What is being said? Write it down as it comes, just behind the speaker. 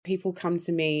People come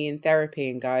to me in therapy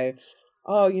and go,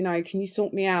 oh, can you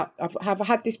sort me out? I've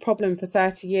had this problem for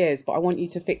 30 years, but I want you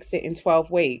to fix it in 12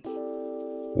 weeks.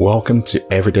 Welcome to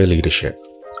Everyday Leadership,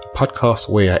 a podcast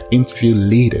where I interview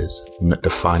leaders not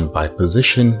defined by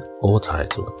position or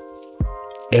title.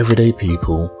 Everyday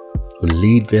people who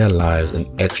lead their lives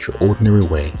in extraordinary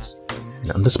ways.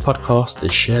 And on this podcast, they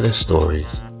share their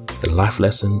stories, their life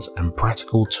lessons and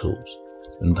practical tools,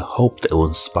 in the hope that it will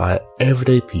inspire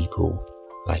everyday people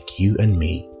like you and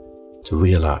me to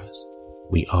realize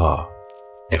we are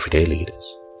everyday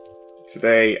leaders.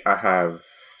 Today, I have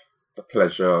the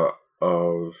pleasure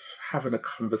of having a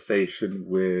conversation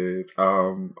with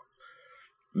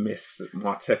Miss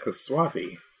Marteka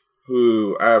Swaby,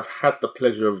 who I've had the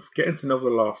pleasure of getting to know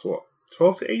for the last,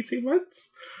 12 to 18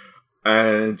 months?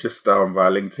 And just via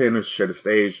LinkedIn, we've shared the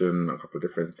stage and a couple of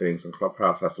different things. And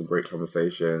Clubhouse has some great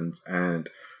conversations. And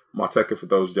Marteka, for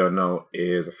those who don't know,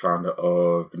 is a founder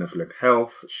of Benevolent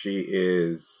Health. She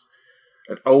is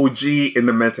an OG in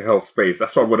the mental health space.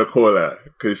 That's what I'm going to call her,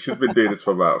 because she's been doing this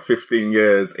for about 15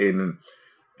 years in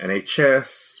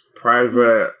NHS,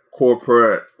 private,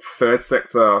 corporate, third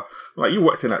sector. Like, you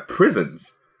worked in like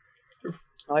prisons.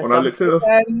 When I looked at it,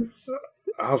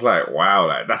 I was like,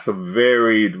 wow, that's a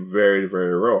very, very,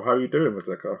 very role. How are you doing,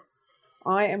 Marteka?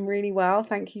 I am really well.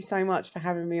 Thank you so much for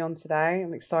having me on today.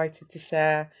 I'm excited to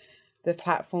share the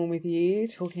platform with you,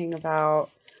 talking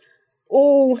about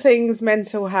all things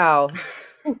mental health.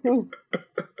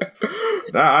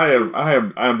 I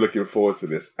am looking forward to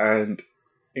this. And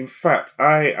in fact,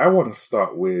 I want to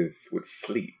start with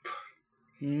sleep.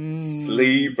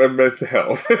 Sleep and mental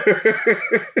health.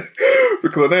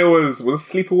 Because I know it was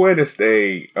Sleep Awareness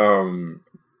Day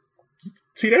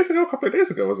 2 days ago, a couple of days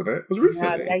ago, wasn't it? It was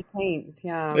recently. Yeah, the 18th,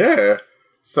 yeah. Yeah.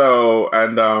 So,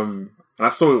 and I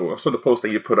saw the post that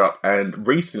you put up, and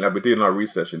recently I've been doing a lot of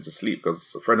research into sleep,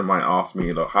 because a friend of mine asked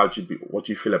me, like, what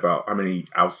do you feel about how many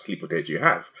hours of sleep a day do you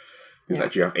have? He's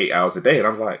like, do you have 8 hours a day? And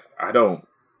I was like, I don't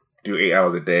do 8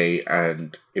 hours a day.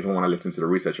 And even when I looked into the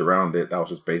research around it, that was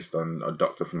just based on a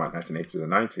doctor from like 1980s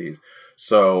and 90s.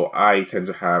 So I tend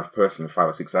to have personally 5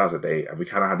 or 6 hours a day. And we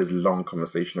kind of had this long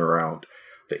conversation around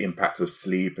the impact of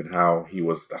sleep and how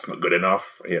that's not good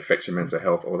enough. It affects your mental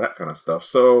health, all that kind of stuff.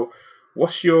 So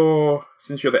since you're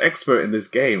the expert in this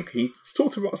game, can you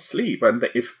talk about sleep and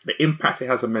if the impact it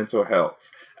has on mental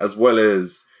health, as well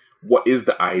as what is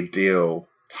the ideal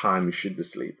time you should be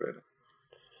sleeping?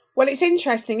 Well, it's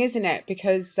interesting, isn't it?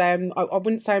 Because I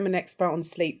wouldn't say I'm an expert on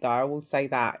sleep, though. I will say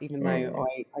that, even though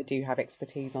I do have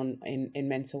expertise in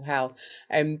mental health.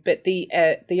 But the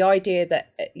idea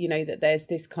that that there's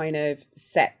this kind of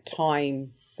set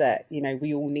time that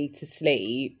we all need to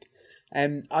sleep.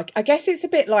 I guess it's a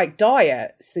bit like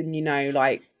diets, and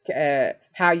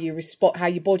how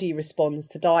your body responds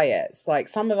to diets. Like,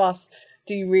 some of us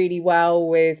do really well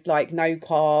with like no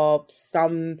carbs,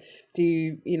 some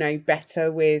do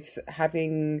better with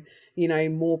having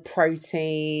more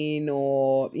protein,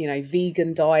 or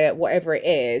vegan diet, whatever it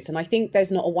is. And I think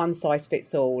there's not a one size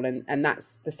fits all, and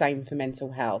that's the same for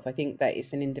mental health. I think that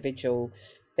it's an individual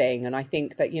thing, and I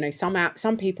think that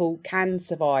some people can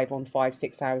survive on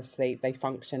 5-6 hours sleep. They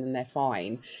function and they're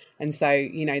fine, and so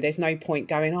there's no point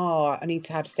going, I need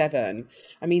to have 7.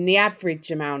 I mean, the average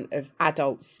amount of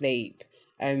adult sleep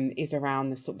is around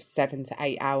the sort of 7 to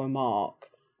 8 hour mark,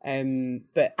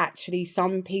 but actually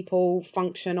some people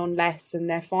function on less and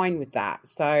they're fine with that.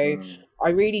 So I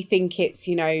really think it's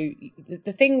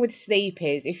the thing with sleep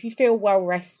is, if you feel well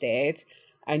rested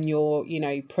and you're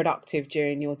productive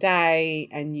during your day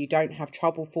and you don't have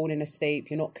trouble falling asleep,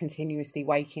 you're not continuously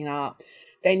waking up,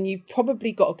 then you've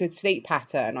probably got a good sleep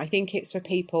pattern. I think it's for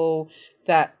people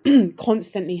that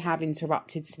constantly have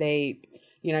interrupted sleep,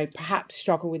 perhaps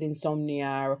struggle with insomnia,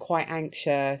 are quite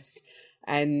anxious,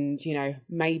 and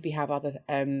maybe have other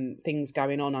things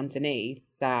going on underneath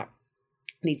that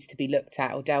needs to be looked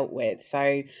at or dealt with.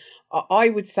 So I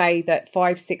would say that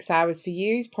 5-6 hours for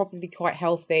you is probably quite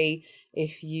healthy.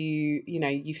 If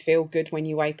you feel good when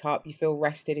you wake up, you feel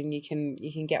rested, and you can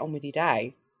get on with your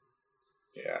day.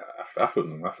 Yeah, I feel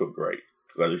great,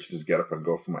 because I literally just get up and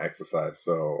go for my exercise.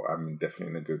 So I'm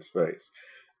definitely in a good space.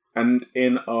 And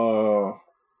in our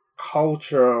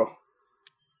culture,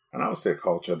 and I would say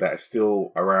culture that is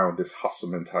still around this hustle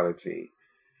mentality,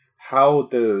 how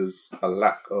does a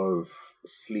lack of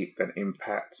sleep then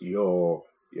impact your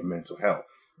mental health?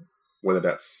 Whether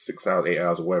that's 6 hours, 8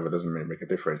 hours, or whatever, doesn't really make a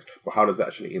difference. But how does that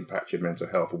actually impact your mental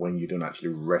health when you don't actually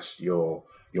rest your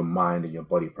mind and your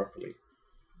body properly?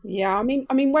 Yeah, I mean,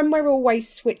 when we're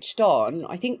always switched on,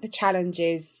 I think the challenge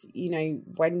is,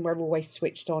 when we're always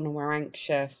switched on and we're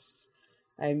anxious,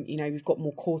 We've got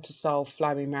more cortisol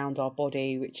flowing around our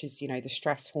body, which is, the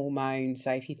stress hormone.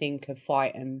 So if you think of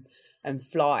fight and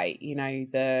flight,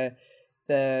 the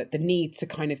need to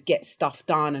kind of get stuff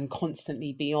done and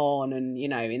constantly be on, and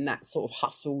in that sort of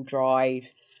hustle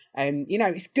drive,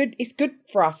 it's good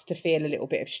for us to feel a little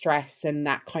bit of stress and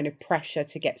that kind of pressure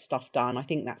to get stuff done. I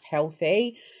think that's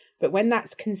healthy. But when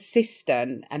that's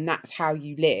consistent and that's how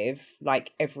you live,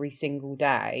 like every single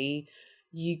day,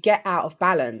 you get out of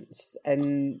balance.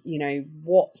 And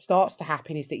what starts to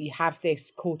happen is that you have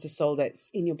this cortisol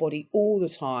that's in your body all the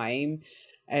time.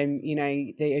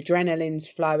 The adrenaline's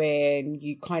flowing,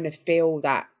 you kind of feel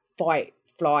that fight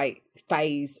flight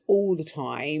phase all the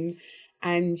time,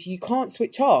 and you can't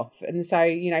switch off. And so,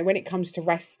 when it comes to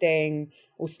resting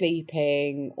or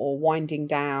sleeping or winding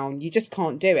down, you just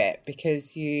can't do it,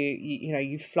 because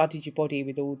you've flooded your body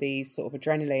with all these sort of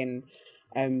adrenaline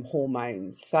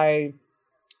hormones. So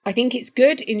I think it's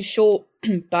good in short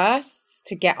bursts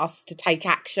to get us to take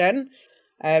action.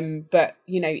 But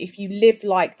if you live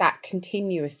like that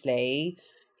continuously,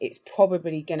 it's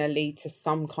probably going to lead to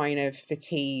some kind of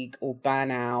fatigue or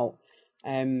burnout,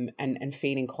 and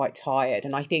feeling quite tired.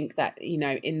 And I think that,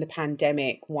 in the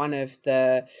pandemic, one of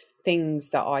the things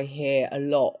that I hear a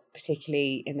lot,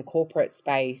 particularly in the corporate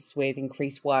space with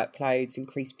increased workloads,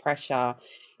 increased pressure,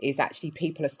 is actually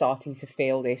people are starting to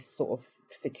feel this sort of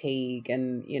fatigue,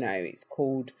 and, it's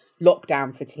called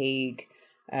lockdown fatigue.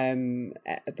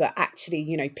 But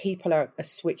actually, people are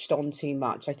switched on too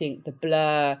much. I think the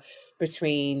blur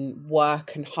between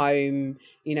work and home,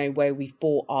 where we've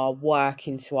brought our work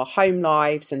into our home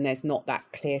lives and there's not that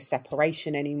clear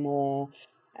separation anymore.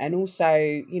 And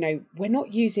also, we're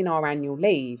not using our annual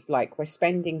leave. Like, we're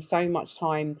spending so much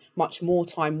more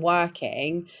time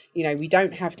working. We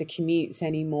don't have the commutes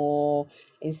anymore.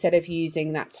 Instead of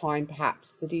using that time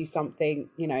perhaps to do something,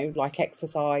 like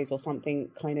exercise or something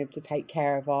kind of to take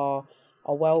care of our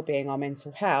well-being, our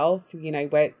mental health,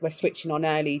 we're switching on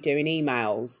early, doing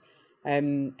emails.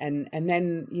 And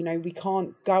then, we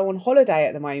can't go on holiday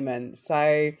at the moment.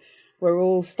 So we're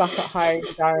all stuck at home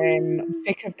going, I'm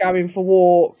sick of going for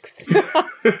walks.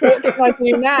 What can I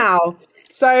do now?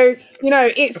 So,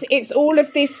 it's all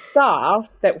of this stuff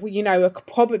that we, are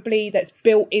probably that's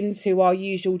built into our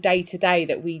usual day to day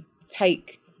that we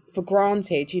take for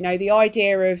granted. The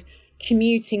idea of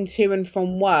commuting to and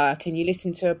from work, and you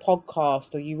listen to a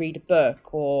podcast or you read a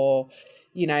book, or,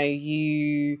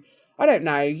 I don't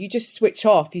know, you just switch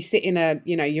off, you sit in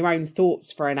your own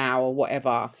thoughts for an hour or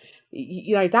whatever.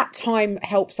 That time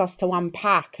helps us to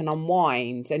unpack and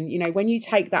unwind. And, when you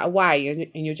take that away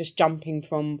and you're just jumping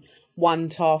from one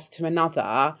task to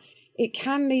another, it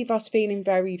can leave us feeling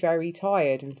very, very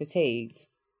tired and fatigued.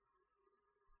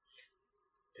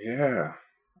 Yeah.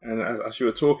 And as you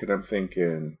were talking, I'm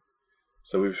thinking,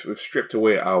 so we've stripped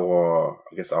away our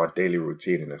daily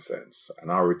routine in a sense, and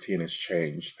our routine has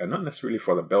changed, and not necessarily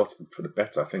for the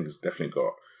better. I think it's definitely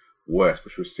got worse,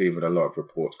 which we've seen with a lot of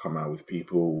reports come out with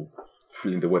people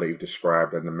feeling the way that you've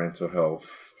described, and the mental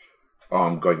health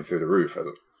going through the roof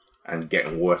and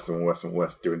getting worse and worse and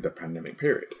worse during the pandemic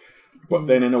period. But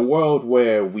then in a world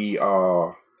where we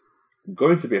are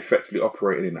going to be effectively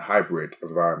operating in a hybrid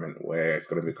environment where it's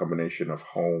going to be a combination of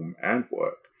home and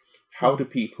work, how do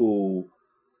people,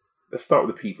 let's start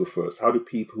with the people first, how do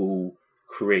people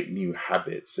create new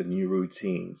habits and new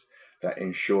routines that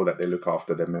ensure that they look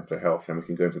after their mental health? And we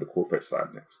can go into the corporate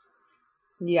side next.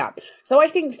 Yeah. So I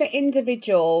think for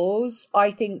individuals, I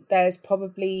think there's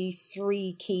probably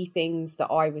 3 key things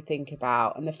that I would think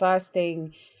about. And the first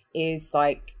thing is,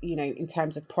 like, in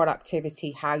terms of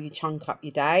productivity, how you chunk up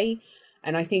your day.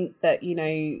 And I think that,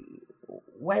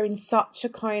 we're in such a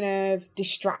kind of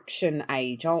distraction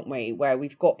age, aren't we? Where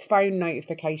we've got phone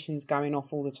notifications going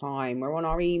off all the time. We're on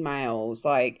our emails,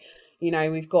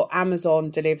 we've got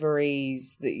Amazon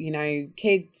deliveries,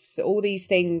 kids, all these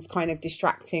things kind of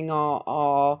distracting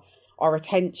our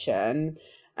attention.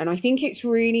 And I think it's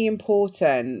really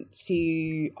important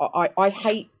I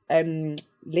hate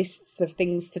lists of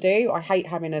things to do. I hate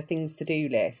having a things to do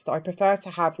list. I prefer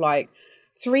to have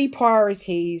 3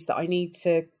 priorities that I need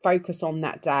to focus on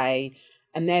that day,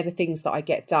 and they're the things that I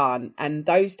get done. And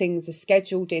those things are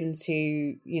scheduled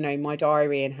into, my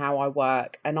diary and how I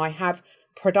work. And I have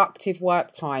productive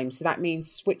work time. So that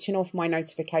means switching off my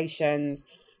notifications,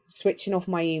 switching off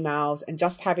my emails, and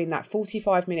just having that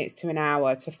 45 minutes to an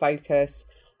hour to focus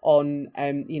on,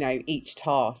 each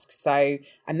task. So,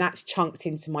 and that's chunked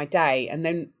into my day. And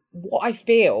then what I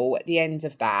feel at the end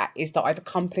of that is that I've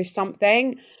accomplished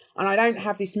something, and I don't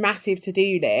have this massive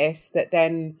to-do list that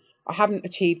then I haven't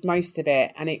achieved most of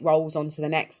it, and it rolls on to the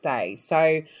next day.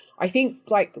 So I think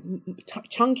like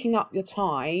chunking up your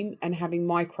time and having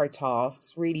micro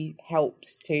tasks really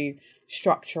helps to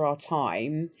structure our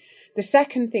time. The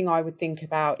second thing I would think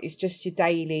about is just your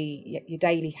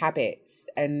daily habits,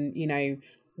 and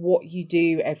what you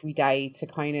do every day to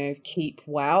kind of keep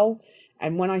well.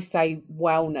 And when I say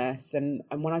wellness, and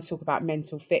when I talk about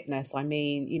mental fitness, I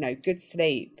mean, good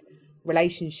sleep,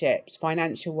 relationships,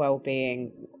 financial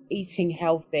well-being, eating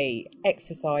healthy,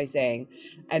 exercising,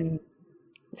 and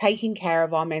taking care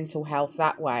of our mental health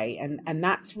that way. And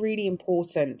that's really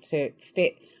important to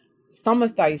fit some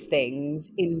of those things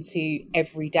into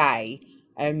every day.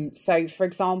 So for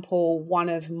example, one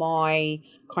of my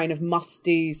kind of must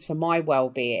do's for my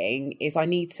well-being is I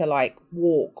need to like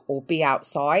walk or be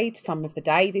outside some of the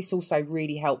day. This also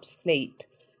really helps sleep,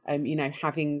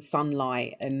 having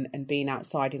sunlight and being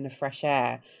outside in the fresh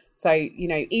air. So,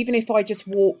 even if I just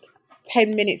walk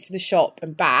 10 minutes to the shop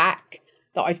and back,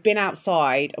 that I've been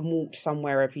outside and walked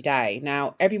somewhere every day.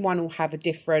 Now, everyone will have a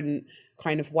different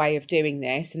kind of way of doing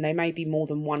this, and there may be more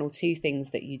than one or two things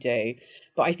that you do.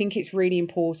 But I think it's really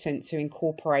important to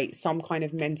incorporate some kind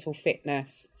of mental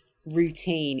fitness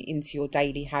routine into your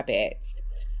daily habits.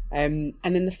 And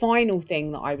then the final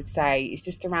thing that I would say is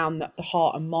just around the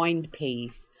heart and mind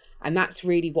piece. And that's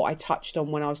really what I touched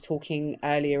on when I was talking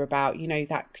earlier about,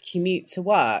 that commute to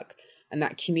work and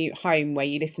that commute home where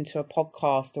you listen to a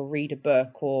podcast or read a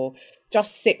book or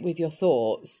just sit with your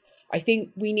thoughts. I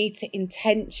think we need to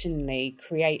intentionally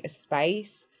create a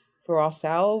space for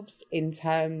ourselves in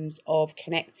terms of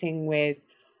connecting with,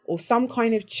 or some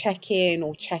kind of check-in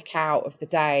or check-out of the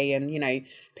day. And,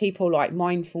 people like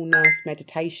mindfulness,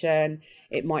 meditation,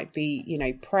 it might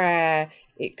be, prayer.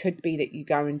 It could be that you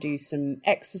go and do some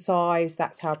exercise.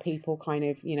 That's how people kind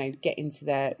of, get into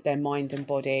their mind and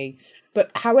body. But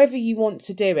however you want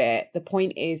to do it, the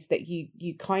point is that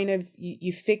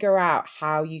you figure out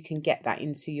how you can get that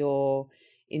into your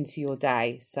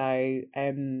day. So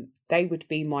they would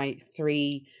be my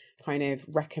 3 kind of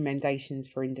recommendations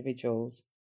for individuals.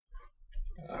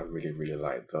 I really, really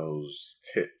like those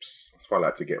tips. That's why I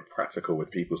like to get practical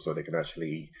with people so they can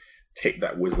actually take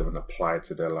that wisdom and apply it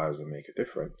to their lives and make a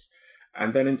difference.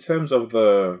 And then in terms of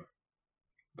the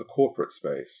corporate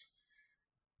space,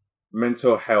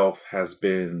 mental health has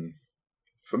been,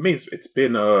 for me, it's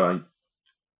been I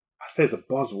say it's a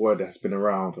buzzword that's been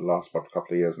around for the last couple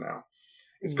of years now.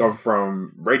 It's gone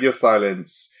from radio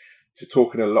silence to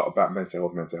talking a lot about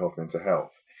mental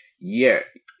health. Yet,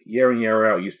 year in, year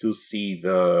out, you still see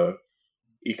the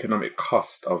economic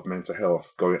cost of mental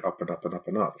health going up and up and up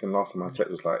and up. I think last time I checked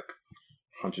it was like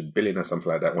 100 billion or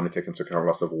something like that when you take into account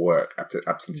loss of work,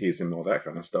 absenteeism, and all that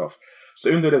kind of stuff. So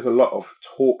even though there's a lot of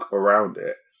talk around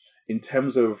it, in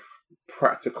terms of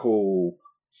practical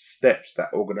steps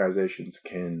that organizations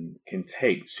can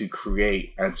take to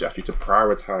create and to actually to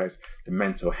prioritize the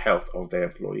mental health of their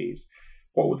employees,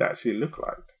 what would that actually look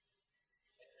like?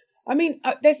 I mean,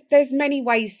 there's many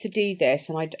ways to do this,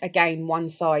 and again, one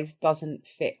size doesn't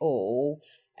fit all.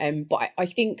 But I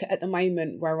think at the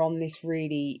moment we're on this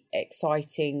really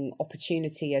exciting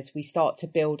opportunity as we start to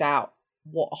build out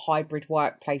what a hybrid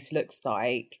workplace looks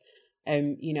like.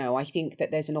 I think that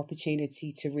there's an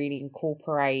opportunity to really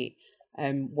incorporate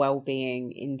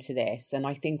well-being into this. And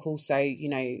I think also,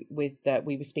 we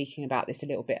were speaking about this a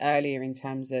little bit earlier in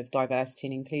terms of diversity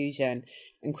and inclusion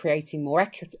and creating more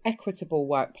equitable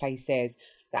workplaces,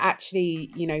 that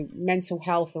actually, mental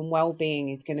health and well-being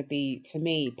is going to be, for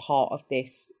me, part of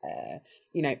this,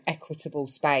 equitable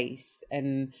space,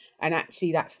 and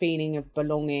actually that feeling of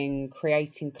belonging,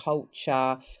 creating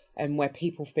culture, and where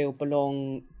people feel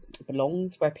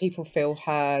belongs, where people feel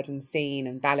heard and seen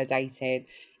and validated,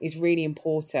 is really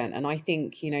important. And I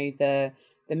think, the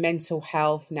mental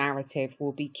health narrative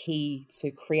will be key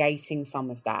to creating some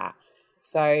of that.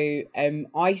 So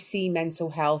I see mental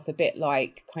health a bit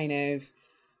like kind of,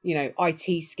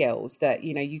 IT skills, that,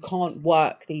 you can't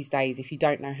work these days if you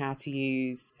don't know how to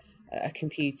use a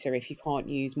computer, if you can't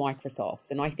use Microsoft.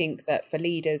 And I think that for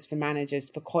leaders, for managers,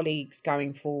 for colleagues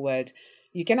going forward,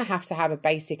 you're going to have a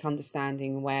basic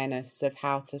understanding, awareness of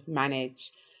how to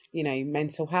manage,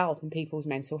 mental health and people's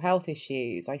mental health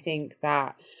issues. I think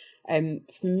that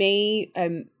for me,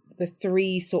 the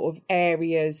 3 sort of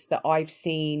areas that I've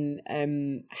seen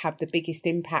have the biggest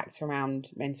impact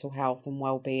around mental health and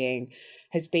well-being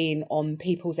has been on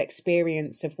people's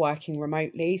experience of working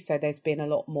remotely. So there's been a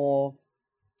lot more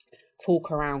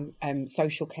talk around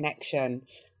social connection,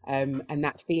 and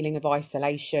that feeling of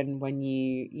isolation when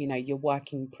you're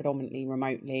working predominantly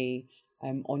remotely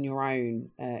on your own,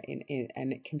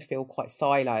 and it can feel quite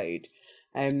siloed.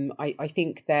 I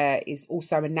think there is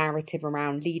also a narrative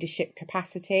around leadership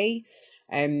capacity,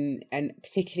 and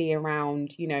particularly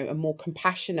around, a more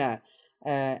compassionate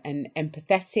and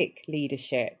empathetic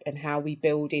leadership, and how we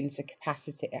build into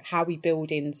capacity, how we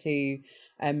build into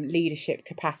leadership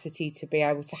capacity to be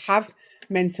able to have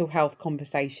mental health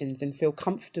conversations and feel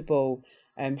comfortable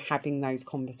having those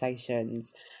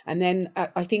conversations. And then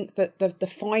I think that the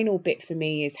final bit for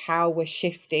me is how we're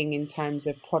shifting in terms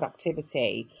of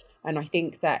productivity. And I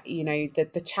think that,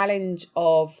 that the challenge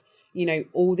of,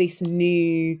 all these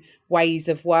new ways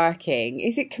of working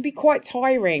is it can be quite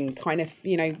tiring, kind of,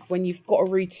 when you've got a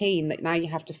routine that now you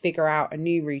have to figure out a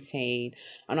new routine.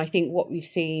 And I think what we've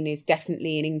seen is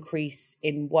definitely an increase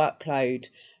in workload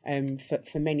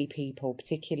for many people,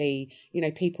 particularly,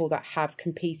 people that have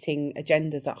competing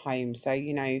agendas at home. So,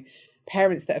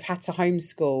 parents that have had to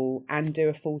homeschool and do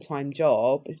a full-time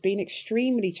job has been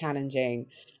extremely challenging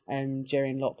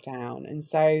during lockdown. And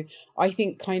so I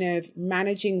think kind of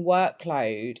managing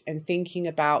workload and thinking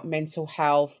about mental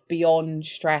health beyond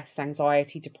stress,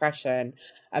 anxiety, depression,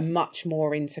 and much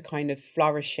more into kind of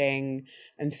flourishing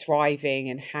and thriving,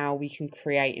 and how we can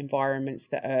create environments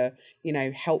that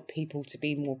are, help people to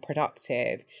be more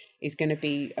productive, is going to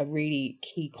be a really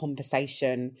key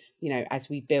conversation, as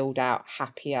we build out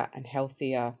happier and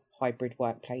healthier hybrid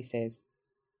workplaces.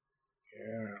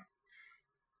 Yeah.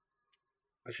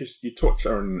 You talked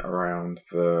around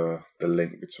the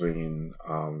link between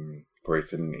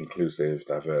creating inclusive,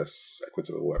 diverse,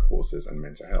 equitable workforces and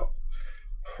mental health.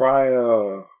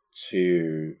 Prior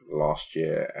to last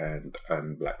year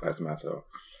and Black Lives Matter,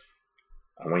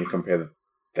 and when you compare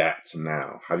that to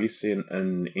now, have you seen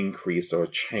an increase or a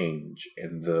change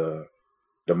in the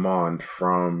demand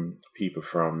from people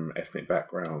from ethnic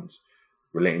backgrounds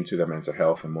relating to their mental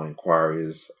health, and more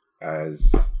inquiries,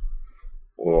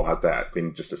 or has that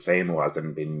been just the same, or has there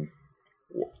been,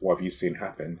 what have you seen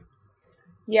happen?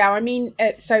 Yeah, I mean,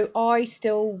 so I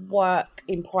still work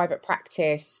in private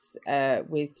practice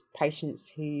with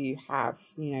patients who have,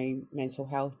 mental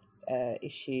health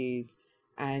issues,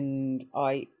 and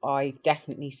I've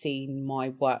definitely seen my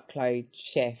workload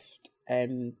shift.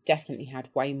 Definitely had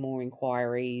way more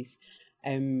inquiries.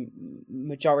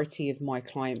 Majority of my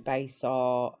client base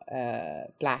are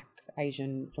Black,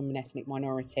 Asian, from an ethnic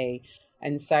minority.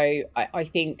 And so I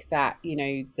think that,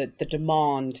 the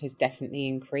demand has definitely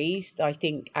increased. I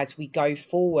think as we go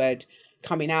forward,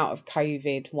 coming out of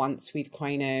COVID, once we've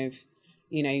kind of,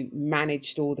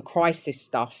 managed all the crisis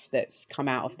stuff that's come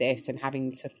out of this, and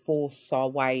having to force our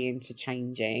way into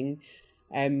changing,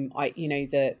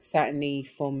 that certainly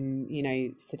from,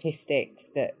 statistics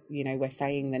that, we're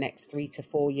saying the next 3 to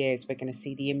 4 years, we're going to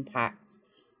see the impact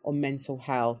on mental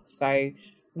health. So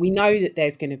we know that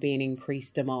there's going to be an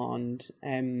increased demand,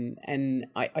 and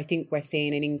I think we're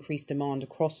seeing an increased demand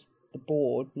across the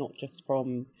board, not just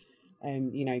from,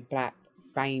 Black,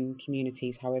 BAME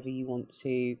communities, however you want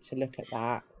to look at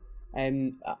that.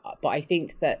 But I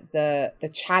think that the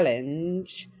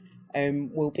challenge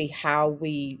will be how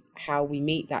we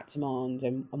meet that demand,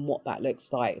 and what that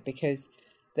looks like, because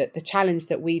the challenge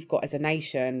that we've got as a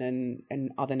nation,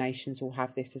 and other nations will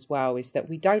have this as well, is that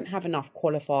we don't have enough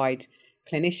qualified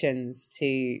clinicians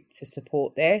to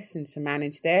support this and to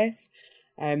manage this.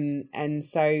 And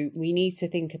so we need to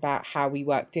think about how we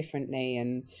work differently.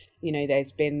 And,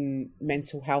 there's been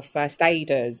mental health first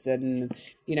aiders and,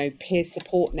 peer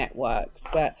support networks.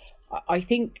 But I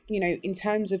think, in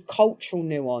terms of cultural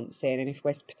nuancing, and if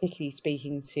we're particularly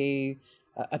speaking to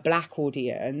a Black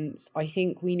audience, I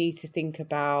think we need to think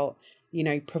about,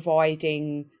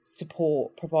 providing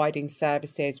support, providing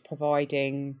services,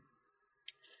 providing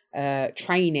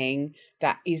training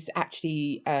that is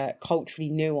actually culturally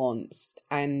nuanced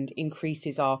and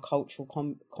increases our cultural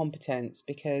competence,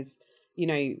 because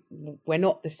we're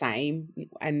not the same,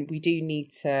 and we do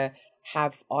need to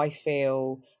have, I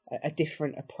feel, a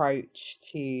different approach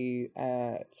to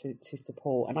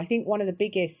support. And I think one of the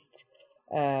biggest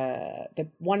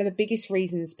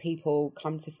reasons people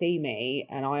come to see me,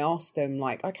 and I ask them,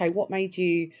 like, okay, what made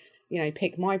you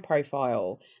pick my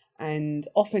profile? And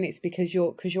often it's because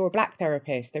you're a Black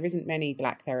therapist. There isn't many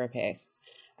Black therapists.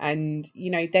 And,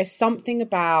 there's something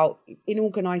about, in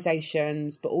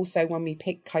organizations, but also when we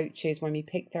pick coaches, when we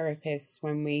pick therapists,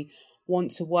 when we want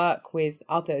to work with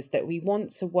others, that we want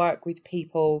to work with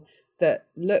people that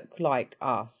look like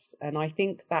us. And I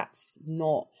think that's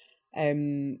not,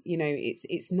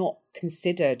 it's not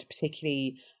considered,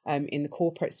 particularly in the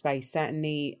corporate space.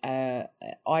 Certainly,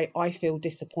 I feel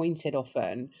disappointed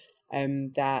often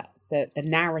that the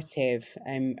narrative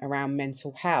around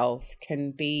mental health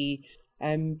can be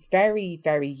very,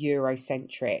 very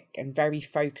Eurocentric and very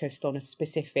focused on a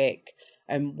specific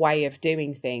way of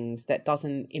doing things that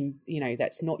doesn't,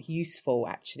 that's not useful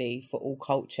actually for all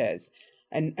cultures.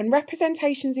 And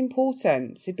representation is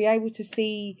important. To be able to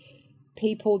see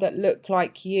people that look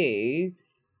like you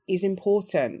is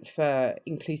important for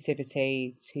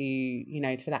inclusivity,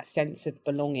 to, for that sense of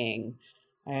belonging.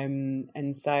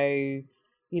 And so,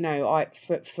 I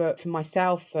for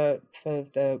myself, for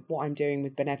the what I'm doing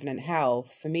with benevolent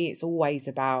health, for me it's always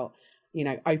about,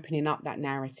 opening up that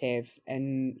narrative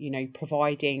and,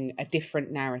 providing a different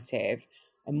narrative,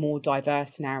 a more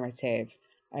diverse narrative,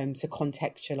 to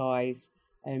contextualize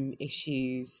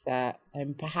issues that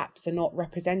perhaps are not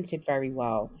represented very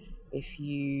well if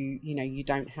you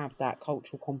don't have that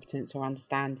cultural competence or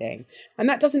understanding. And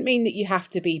that doesn't mean that you have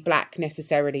to be Black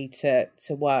necessarily to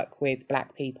work with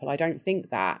Black people. I don't think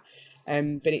that.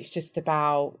 But it's just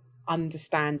about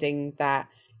understanding that,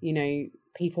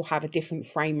 people have a different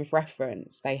frame of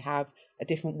reference. They have a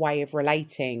different way of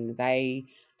relating. They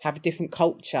have a different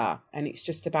culture. And it's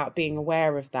just about being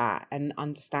aware of that and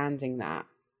understanding that.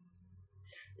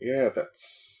 Yeah,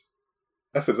 that's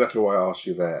exactly why I asked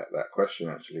you that question,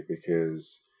 actually,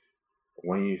 because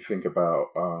when you think about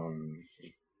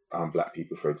Black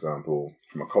people, for example,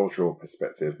 from a cultural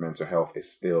perspective, mental health is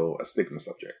still a stigma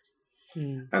subject.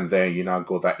 And then you now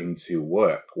go that into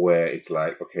work where it's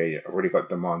like, okay, I've already got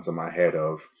demands on my head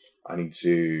of I need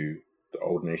to, the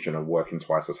old nation of working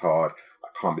twice as hard. I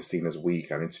can't be seen as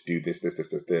weak. I need to do this.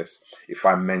 If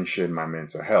I mention my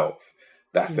mental health,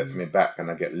 that sets me back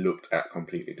and I get looked at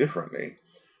completely differently.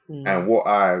 And what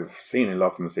I've seen in a lot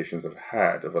of conversations I've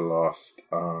had over the last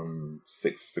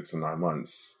 6 or 9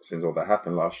 months since all that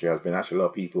happened last year has been actually a lot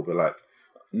of people be like,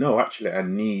 no, actually, I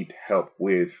need help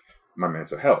with my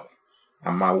mental health.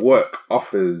 And my work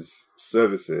offers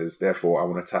services, therefore I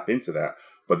want to tap into that.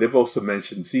 But they've also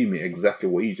mentioned to me exactly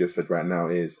what you just said right now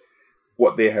is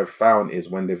what they have found is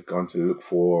when they've gone to look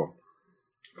for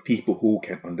people who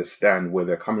can understand where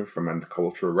they're coming from and the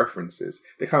cultural references,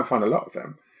 they can't find a lot of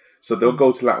them. So they'll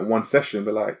go to like one session and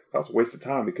be like, that was a waste of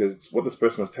time because what this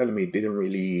person was telling me didn't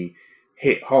really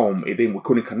hit home. We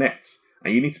couldn't connect.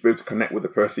 And you need to be able to connect with the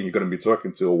person you're going to be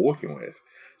talking to or working with.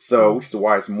 So which is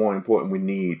why it's more important we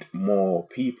need more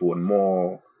people and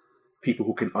more people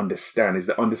who can understand. Is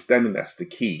the understanding that's the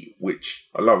key, which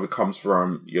a lot of it comes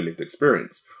from your lived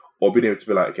experience. Or being able to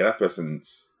be like, okay, that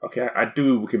person's, okay,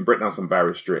 we can break down some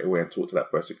barriers straight away and talk to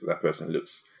that person because that person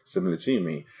looks similar to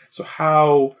me. So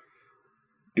how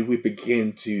do we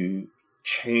begin to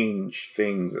change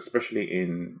things, especially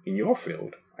in your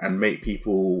field, and make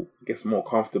people, I guess, more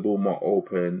comfortable, more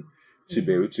open to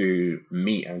be able to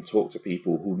meet and talk to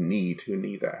people who need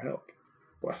that help,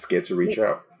 but are scared to reach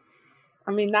out?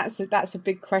 I mean, that's a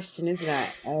big question, isn't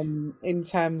it? In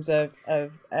terms of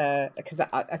because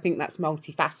I think that's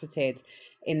multifaceted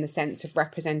in the sense of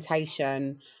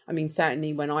representation. I mean,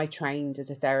 certainly when I trained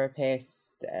as a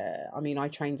therapist, I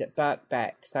trained at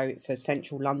Birkbeck, so it's a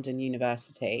central London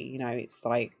university. It's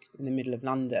like in the middle of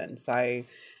London. So,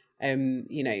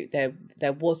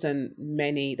 there wasn't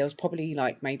many. There was probably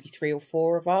like maybe 3 or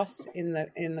 4 of us in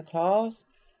the class.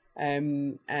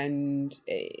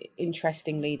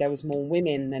 Interestingly, there was more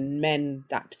women than men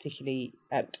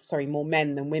more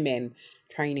men than women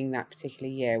training that particular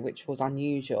year, which was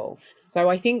unusual. So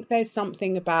I think there's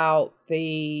something about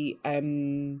the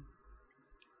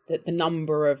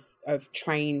number of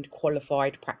trained,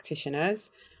 qualified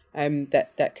practitioners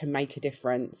that can make a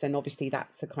difference. And obviously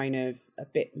that's a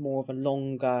bit more of a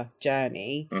longer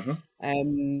journey.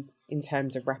 In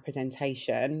terms of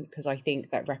representation, because I think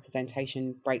that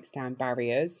representation breaks down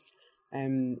barriers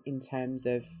in terms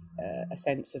of a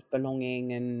sense of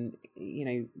belonging and,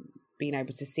 being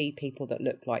able to see people that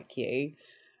look like you.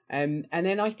 And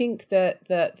then I think that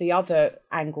the other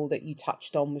angle that you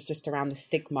touched on was just around the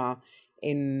stigma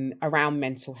around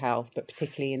mental health, but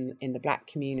particularly in the Black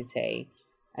community.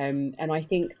 And I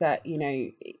think that,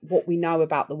 what we know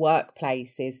about the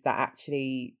workplace is that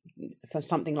actually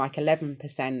something like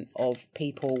 11% of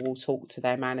people will talk to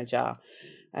their manager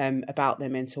about their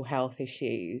mental health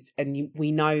issues. And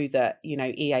we know that,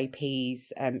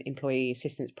 EAPs, employee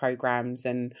assistance programs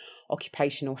and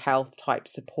occupational health type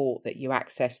support that you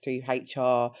access through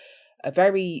HR are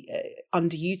very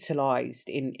underutilized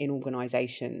in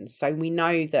organizations. So we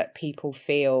know that people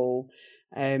feel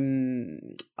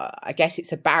I guess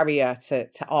it's a barrier to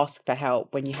ask for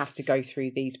help when you have to go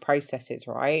through these processes,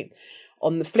 right?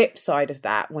 On the flip side of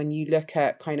that, when you look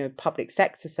at kind of public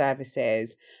sector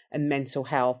services and mental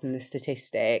health and the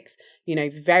statistics,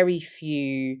 very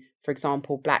few, for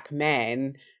example, Black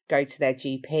men go to their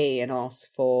GP and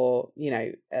ask for,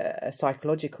 a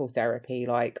psychological therapy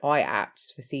like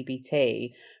IAPS for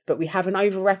CBT, but we have an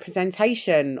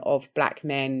overrepresentation of Black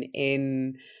men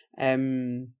in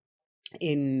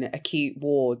acute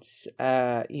wards,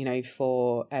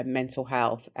 for mental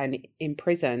health, and in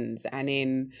prisons, and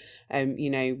in,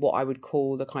 what I would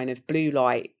call the kind of blue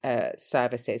light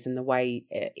services, and the way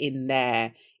in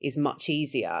there is much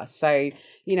easier. So,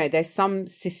 there's some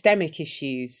systemic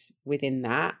issues within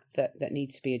that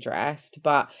need to be addressed,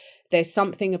 but there's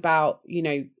something about,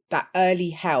 that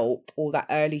early help or that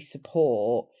early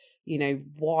support.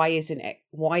 Why isn't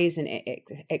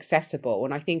it accessible?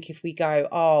 And I think if we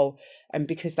go, and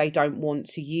because they don't want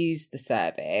to use the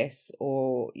service,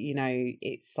 or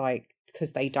it's like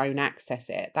because they don't access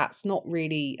it, that's not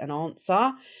really an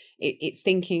answer. It's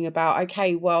thinking about,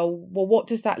 okay, well, what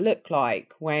does that look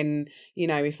like when,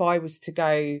 if I was to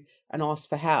go and ask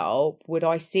for help, would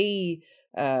I see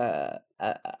a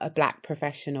Black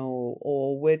professional,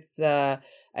 or would the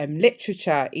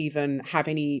literature even have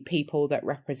any people that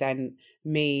represent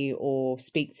me or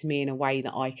speak to me in a way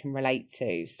that I can relate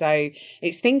to? So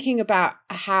it's thinking about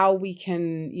how we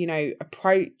can,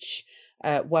 approach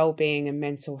well-being and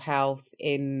mental health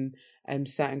in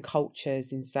certain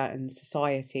cultures, in certain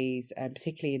societies,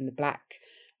 particularly in the Black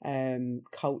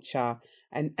culture,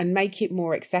 and make it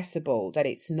more accessible, that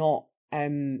it's not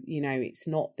it's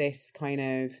not this kind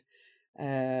of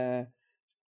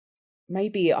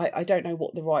maybe I don't know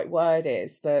what the right word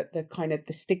is, the kind of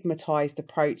the stigmatized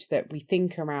approach that we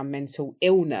think around mental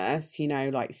illness,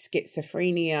 like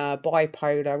schizophrenia,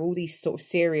 bipolar, all these sort of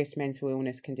serious mental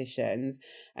illness conditions,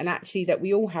 and actually that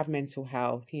we all have mental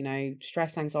health.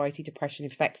 Stress, anxiety, depression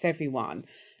affects everyone,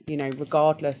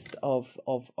 regardless of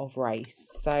race.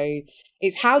 So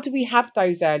it's how do we have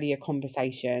those earlier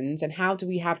conversations, and how do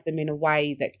we have them in a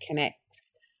way that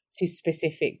connects to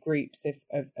specific groups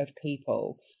of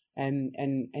people. And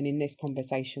in this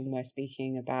conversation, we're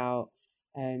speaking about,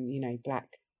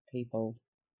 Black people.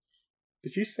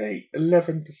 Did you say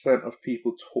 11% of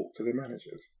people talk to their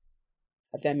managers?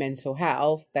 Of their mental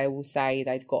health, they will say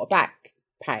they've got a back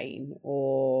pain,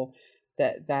 or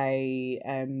that they,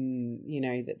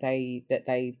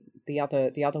 the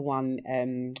other one,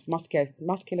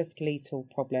 musculoskeletal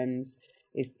problems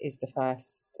is the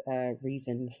first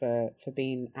reason for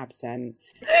being absent.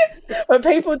 But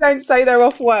people don't say they're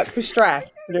off work for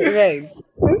stress. You know what I mean?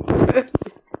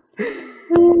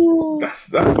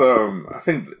 That's I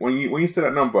think when you said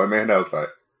that number, man, I was like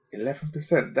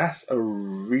 11%. That's a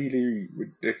really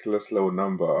ridiculous low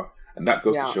number, and that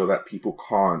goes to show that people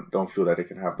don't feel that they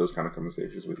can have those kind of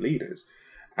conversations with leaders,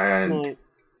 and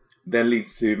then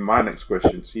leads to my next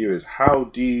question to you: is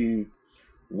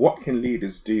what can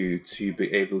leaders do to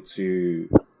be able to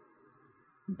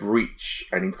breach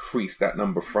and increase that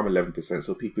number from 11%,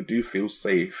 so people do feel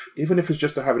safe, even if it's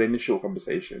just to have an initial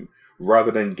conversation,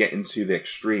 rather than get into the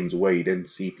extremes where you then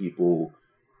see people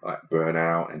like burn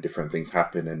out and different things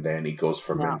happen, and then it goes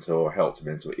from mental health to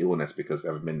mental illness because they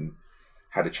haven't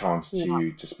had a chance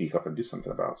to speak up and do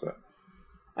something about it.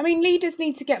 I mean, leaders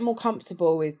need to get more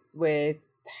comfortable with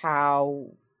how,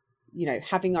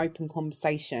 having open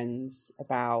conversations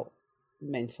about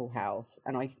mental health.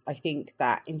 And I think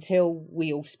that until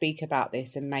we all speak about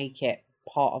this and make it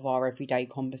part of our everyday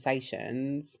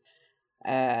conversations,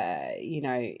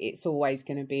 it's always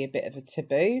going to be a bit of a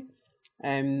taboo.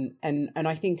 And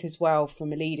I think as well,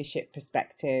 from a leadership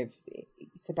perspective,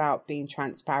 it's about being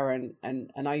transparent and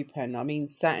open. I mean,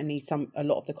 certainly a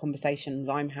lot of the conversations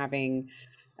I'm having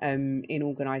in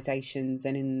organisations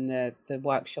and in the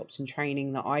workshops and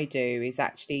training that I do is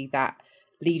actually that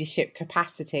leadership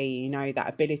capacity, that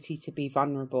ability to be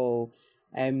vulnerable,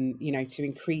 to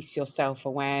increase your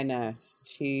self-awareness,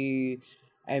 to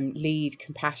lead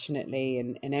compassionately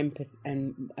and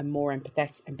more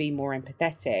empathetic, and be more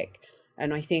empathetic.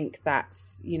 And I think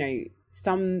that's,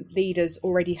 some leaders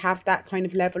already have that kind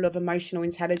of level of emotional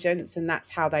intelligence, and that's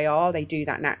how they are. They do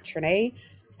that naturally.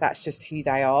 That's just who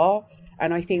they are.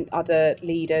 And I think other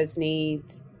leaders need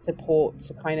support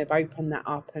to kind of open that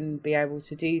up and be able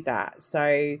to do that.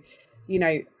 So,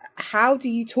 how do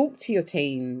you talk to your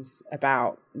teams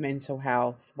about mental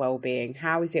health, well-being?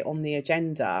 How is it on the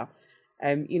agenda?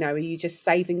 Are you just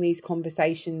saving these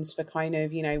conversations for kind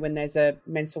of, when there's a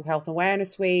mental health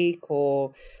awareness week,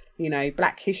 or,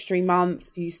 Black History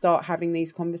Month? Do you start having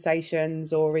these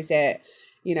conversations, or is it,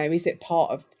 is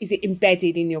it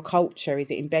embedded in your culture? Is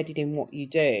it embedded in what you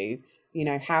do?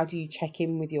 How do you check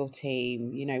in with your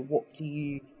team? What do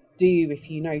you do if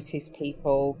you notice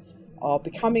people are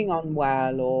becoming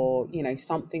unwell, or,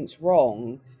 something's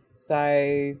wrong?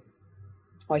 So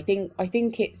I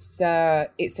think it's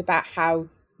about how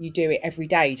you do it every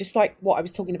day. Just like what I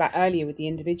was talking about earlier with the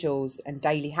individuals and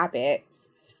daily habits.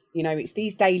 It's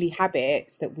these daily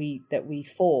habits that we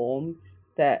form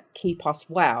that keep us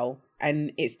well.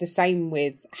 And it's the same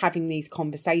with having these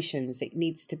conversations.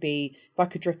 It's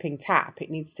like a dripping tap. It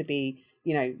needs to be,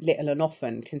 little and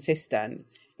often, consistent.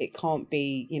 It can't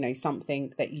be,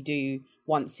 something that you do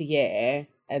once a year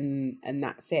and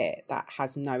that's it. That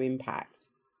has no impact.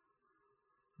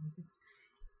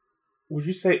 Would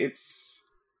you say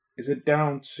is it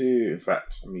down to, in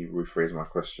fact, let me rephrase my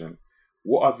question.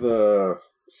 What are the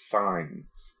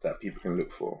signs that people can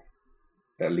look for,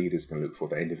 that leaders can look for,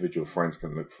 that individual friends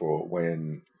can look for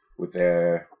when with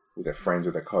their friends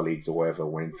or their colleagues or whatever,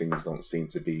 when things don't seem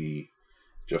to be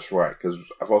just right? Because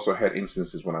I've also had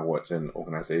instances when I worked in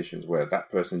organizations where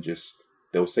that person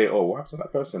they'll say, "Oh, what happened to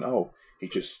that person? Oh, he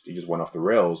just went off the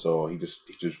rails, or he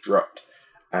just dropped,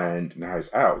 and now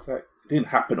he's out." It's like, it didn't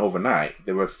happen overnight.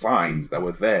 There were signs that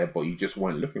were there, but you just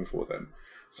weren't looking for them.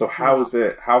 So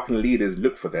Yeah. how can leaders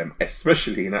look for them,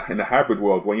 especially in a hybrid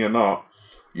world when you're not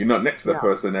next to the Yeah.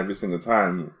 person every single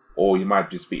time, or you might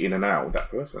just be in and out with that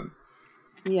person?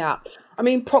 Yeah. I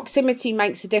mean, proximity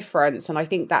makes a difference. And I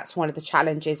think that's one of the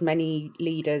challenges many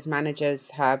leaders,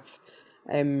 managers have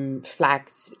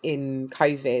flagged in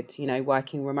COVID,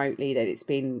 working remotely, that it's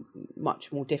been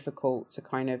much more difficult to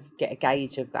kind of get a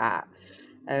gauge of that.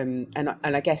 And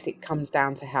I guess it comes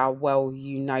down to how well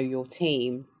you know your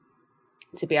team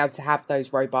to be able to have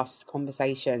those robust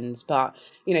conversations. But,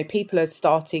 people are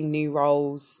starting new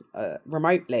roles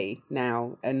remotely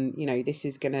now. And, this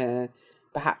is going to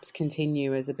perhaps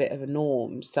continue as a bit of a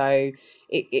norm. So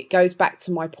it goes back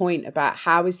to my point about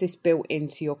how is this built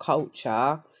into your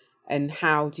culture, and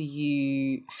how do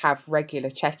you have regular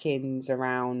check-ins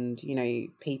around,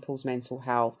 people's mental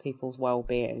health, people's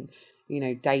well-being,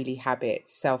 daily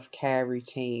habits, self-care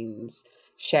routines,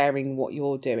 sharing what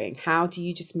you're doing. How do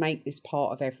you just make this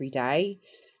part of every day?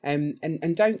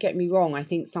 And don't get me wrong, I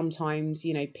think sometimes,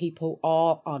 people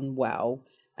are unwell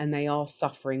and they are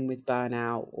suffering with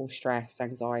burnout or stress,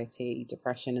 anxiety,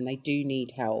 depression, and they do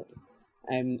need help.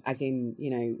 As in,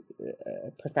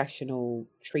 professional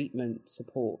treatment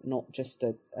support, not just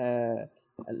a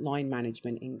line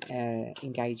management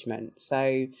engagement.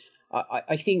 So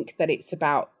I think that it's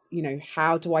about,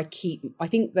 how do I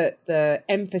think that the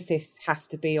emphasis has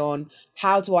to be on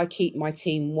how do I keep my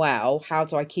team well? How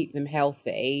do I keep them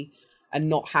healthy? And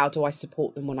not how do I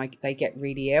support them when they get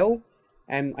really ill?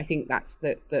 I think that's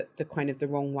the kind of the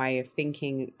wrong way of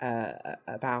thinking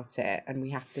about it, and we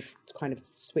have to kind of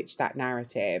switch that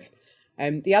narrative.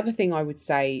 The other thing I would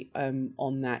say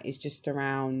on that is just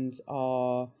around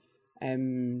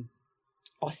um,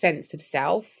 our sense of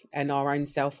self and our own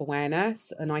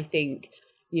self-awareness. And I think,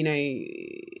 you know,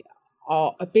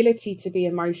 our ability to be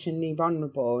emotionally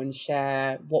vulnerable and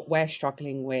share what we're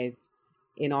struggling with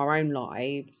in our own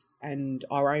lives and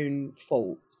our own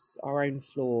faults, our own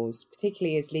flaws,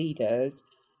 particularly as leaders,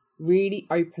 really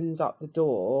opens up the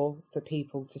door for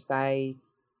people to say,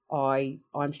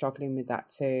 I'm struggling with that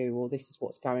too, or this is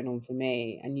what's going on for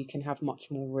me. And you can have much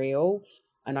more real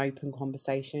and open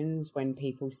conversations when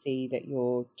people see that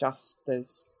you're just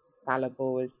as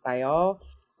fallible as they are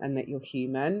and that you're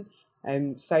human.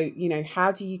 So,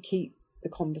 how do you keep the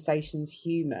conversations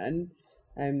human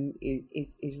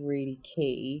is really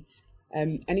key.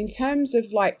 And in terms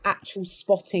of like actual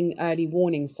spotting early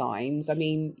warning signs, I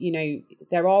mean,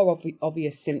 there are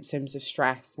obvious symptoms of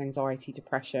stress, anxiety,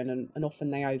 depression, and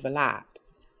often they overlap.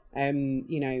 As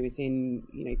in,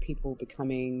 people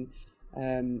becoming,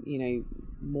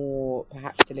 more,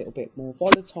 perhaps a little bit more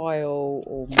volatile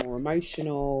or more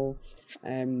emotional,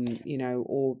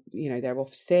 or, they're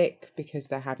off sick because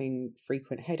they're having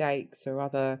frequent headaches or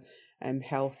other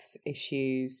health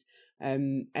issues.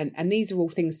 And these are all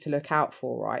things to look out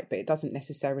for, right? But it doesn't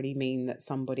necessarily mean that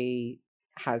somebody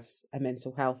has a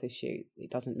mental health issue.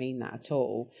 It doesn't mean that at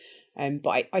all.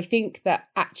 But I think that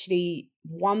actually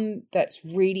one that's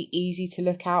really easy to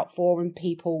look out for and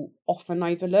people often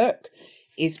overlook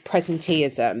is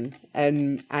presenteeism,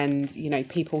 and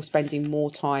people spending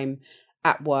more time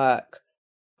at work,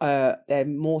 they're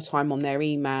more time on their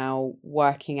email,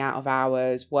 working out of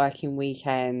hours, working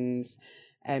weekends.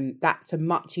 That's a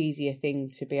much easier thing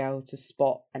to be able to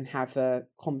spot and have a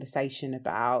conversation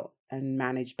about and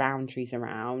manage boundaries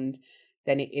around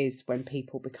than it is when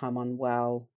people become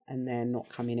unwell and they're not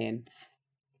coming in.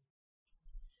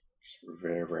 It's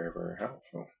very, very, very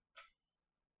helpful.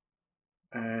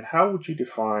 And how would you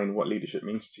define what leadership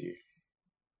means to you?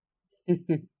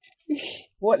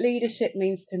 What leadership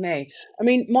means to me. I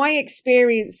mean, my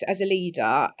experience as a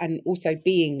leader and also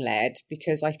being led,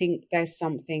 because I think there's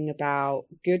something about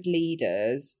good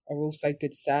leaders are also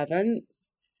good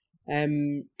servants.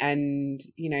 And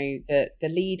the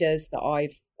leaders that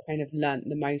I've kind of learnt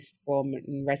the most from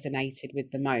and resonated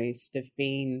with the most have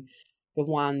been the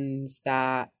ones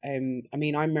that I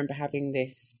mean, I remember having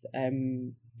this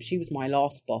she was my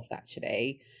last boss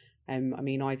actually. I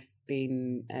mean, I've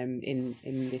been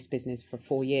in this business for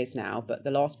 4 years now, but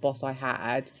the last boss I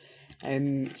had,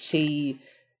 she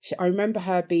I remember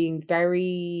her being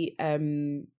very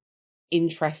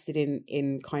interested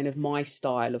in kind of my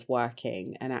style of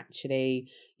working, and actually,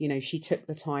 she took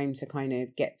the time to kind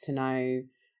of get to know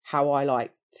how I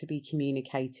like to be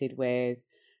communicated with,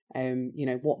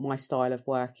 what my style of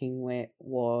working with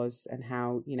was, and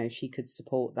how she could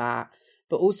support that.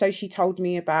 But also she told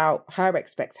me about her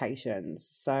expectations,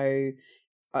 so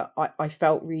I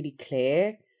felt really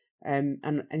clear.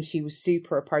 And she was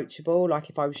super approachable. Like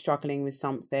if I was struggling with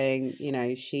something,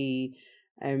 she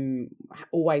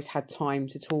always had time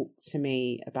to talk to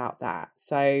me about that.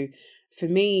 So for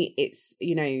me, it's,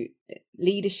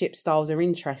 leadership styles are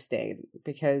interesting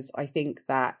because I think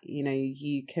that,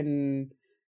 you can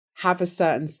have a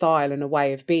certain style and a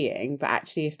way of being, but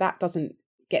actually if that doesn't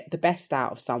get the best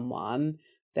out of someone,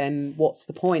 then what's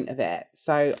the point of it?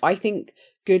 So I think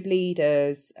good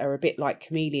leaders are a bit like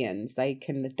chameleons. They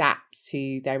can adapt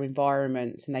to their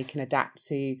environments and they can adapt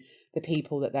to the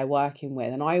people that they're working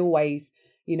with. And I always,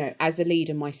 as a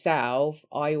leader myself,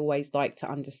 I always like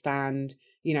to understand,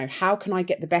 how can I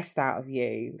get the best out of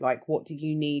you? Like, what do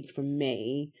you need from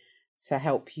me to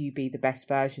help you be the best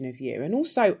version of you? And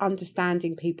also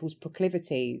understanding people's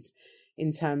proclivities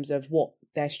in terms of what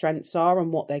their strengths are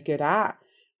and what they're good at,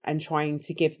 and trying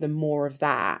to give them more of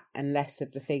that and less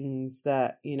of the things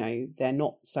that, they're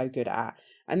not so good at.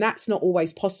 And that's not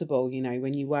always possible,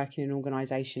 when you work in an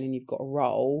organization and you've got a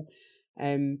role.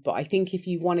 But I think if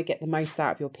you want to get the most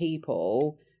out of your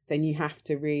people, then you have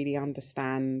to really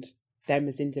understand them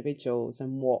as individuals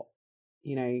and what,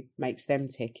 makes them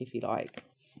tick, if you like.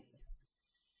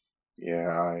 Yeah,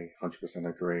 I 100%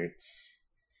 agree.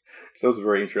 It's always a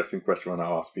very interesting question when I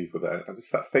ask people that. I just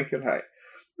start thinking like,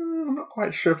 I'm not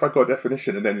quite sure if I got a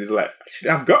definition, and then he's like, actually,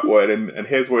 I've got one, and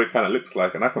here's what it kind of looks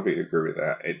like, and I completely agree with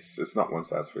that. It's not one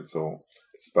size fits all.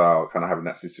 It's about kind of having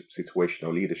that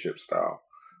situational leadership style,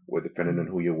 where depending on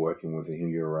who you're working with and who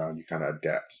you're around, you kind of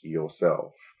adapt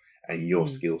yourself and your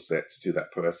skill sets to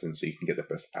that person, so you can get the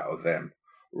best out of them,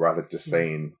 rather than just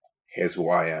saying, here's who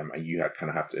I am, and you kind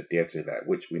of have to adhere to that,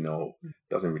 which we know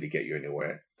doesn't really get you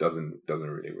anywhere. Doesn't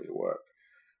really work.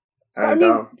 And, I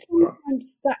mean,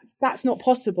 sometimes that's not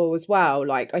possible as well.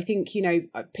 Like, I think,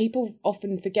 people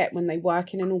often forget when they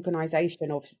work in an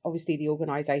organization. Obviously, the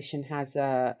organization has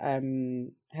a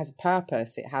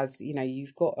purpose. It has,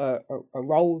 you've got a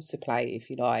role to play, if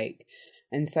you like.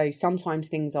 And so sometimes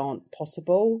things aren't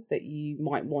possible that you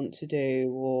might want to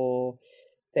do or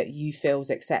that you feel is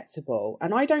acceptable.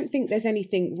 And I don't think there's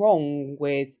anything wrong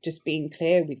with just being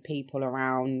clear with people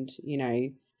around,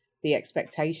 the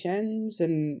expectations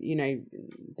and,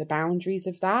 the boundaries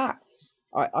of that.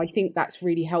 I think that's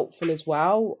really helpful as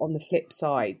well, on the flip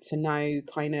side, to know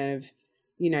kind of,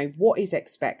 what is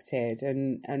expected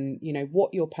and,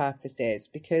 what your purpose is,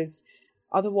 because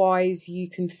otherwise you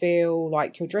can feel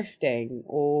like you're drifting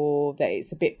or that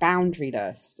it's a bit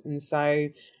boundaryless. And so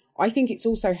I think it's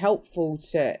also helpful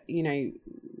to,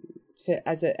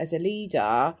 as a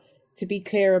leader, to be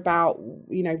clear about,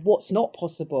 what's not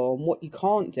possible and what you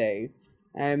can't do.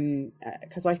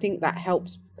 Because I think that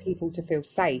helps people to feel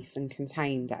safe and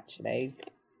contained, actually.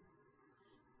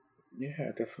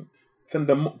 Yeah, definitely. I think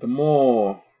the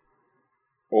more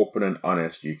open and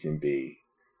honest you can be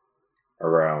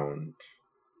around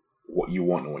what you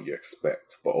want and what you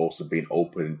expect, but also being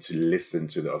open to listen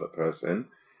to the other person,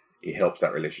 it helps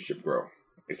that relationship grow.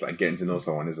 It's like getting to know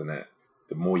someone, isn't it?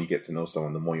 The more you get to know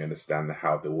someone, the more you understand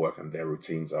how they work and their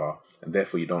routines are. And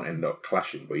therefore you don't end up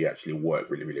clashing, but you actually work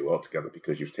really, really well together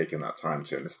because you've taken that time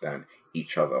to understand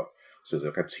each other. So it's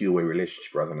like a two-way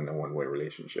relationship rather than a one-way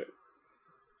relationship.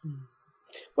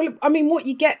 Well, I mean, what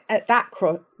you get at that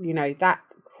that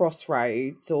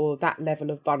crossroads, or that level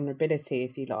of vulnerability,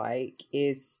 if you like,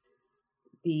 is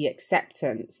the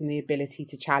acceptance and the ability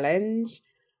to challenge.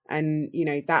 And,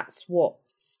 that's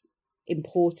what's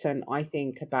important, I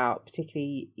think, about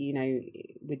particularly,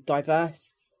 with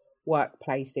diverse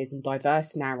workplaces and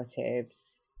diverse narratives,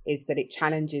 is that it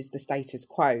challenges the status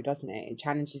quo, doesn't it? It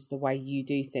challenges the way you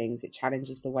do things. It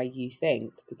challenges the way you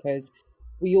think, because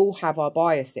we all have our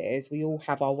biases. We all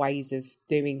have our ways of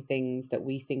doing things that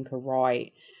we think are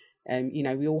right.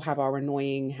 We all have our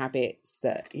annoying habits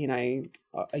that,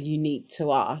 are unique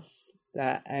to us,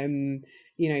 that,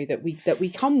 that we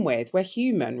come with. We're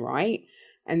human, right?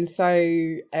 And so,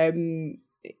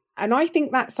 and I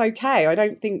think that's okay. I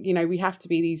don't think, we have to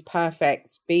be these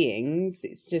perfect beings.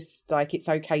 It's just like, it's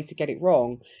okay to get it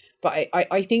wrong. But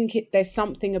I think there's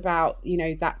something about,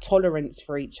 that tolerance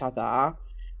for each other.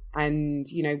 And,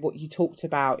 what you talked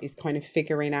about is kind of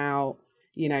figuring out,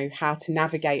 how to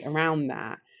navigate around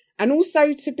that. And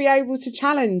also to be able to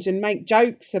challenge and make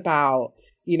jokes about,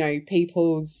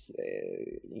 people's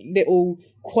little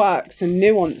quirks and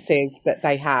nuances that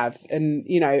they have. And,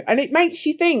 and it makes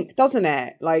you think, doesn't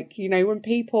it? Like, when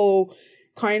people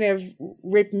kind of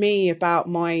rib me about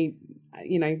my,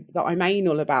 that I'm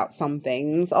anal about some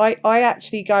things, I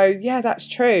actually go, yeah, that's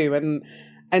true. And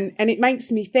it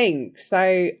makes me think.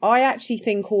 So I actually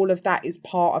think all of that is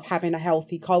part of having a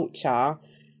healthy culture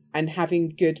and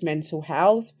having good mental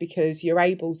health, because you're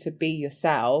able to be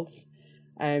yourself,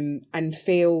 and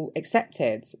feel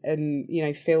accepted, and,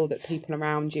 feel that people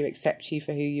around you accept you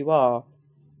for who you are.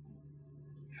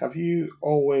 Have you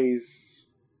always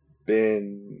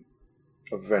been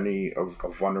a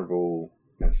vulnerable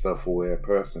and self-aware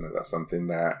person? Is that something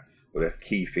that, were there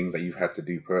key things that you've had to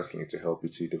do personally to help you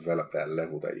to develop that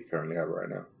level that you currently have right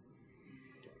now?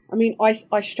 I mean,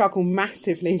 I struggle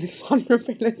massively with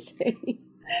vulnerability.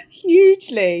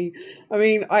 Hugely. I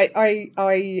mean, I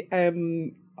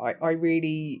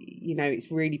really, it's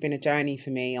really been a journey for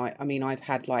me. I mean, I've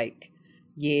had like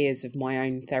years of my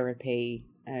own therapy,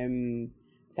 to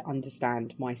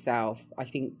understand myself. I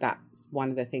think that's one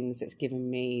of the things that's given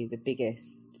me the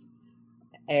biggest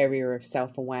area of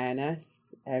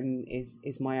self-awareness,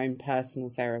 is my own personal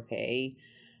therapy.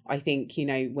 I think,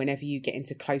 whenever you get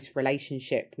into close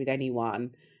relationship with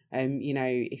anyone,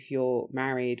 if you're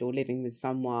married or living with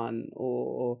someone,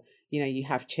 or, you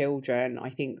have children, I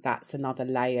think that's another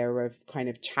layer of kind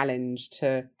of challenge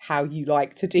to how you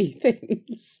like to do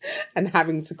things, and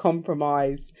having to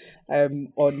compromise,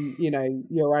 on,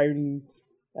 your own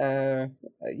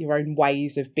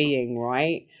ways of being,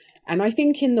 right? And I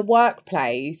think in the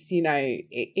workplace,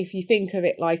 if you think of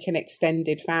it like an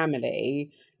extended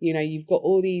family, you've got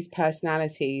all these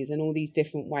personalities and all these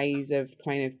different ways of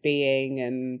kind of being,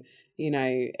 and,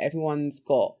 everyone's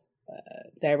got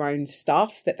their own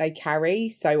stuff that they carry.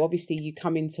 So obviously you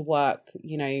come into work,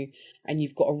 and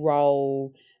you've got a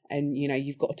role, and,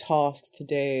 you've got a task to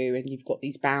do, and you've got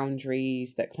these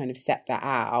boundaries that kind of set that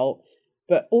out.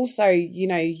 But also,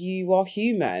 you are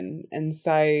human. And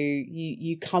so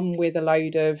you come with a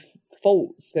load of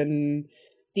faults and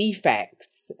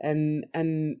defects, and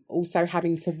also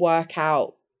having to work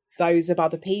out those of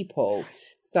other people.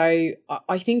 So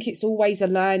I think it's always a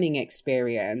learning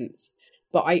experience.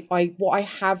 But what I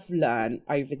have learned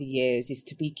over the years is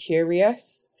to be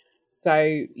curious.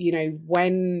 So,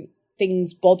 when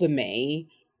things bother me,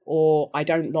 or I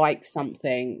don't like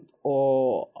something,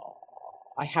 or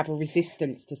I have a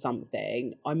resistance to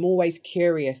something, I'm always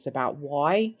curious about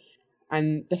why.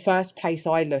 And the first place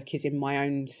I look is in my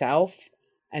own self,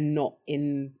 and not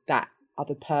in that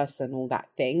other person or that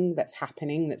thing that's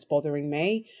happening, that's bothering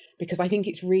me. Because I think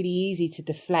it's really easy to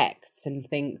deflect and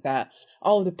think that,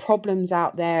 oh, the problem's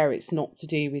out there, it's not to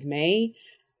do with me.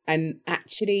 And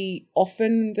actually,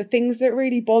 often the things that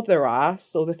really bother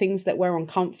us, or the things that we're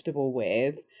uncomfortable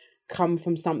with, come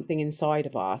from something inside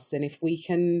of us. And if we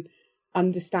can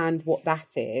understand what that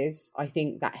is, I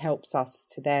think that helps us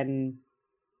to then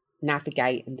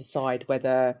navigate and decide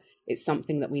whether it's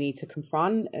something that we need to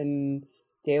confront and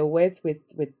deal with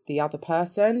the other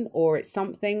person, or it's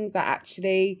something that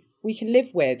actually we can live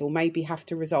with, or maybe have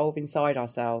to resolve inside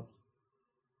ourselves.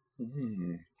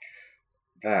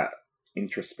 That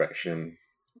introspection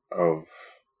of,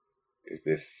 is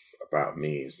this about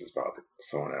me, is this about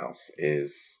someone else,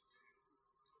 is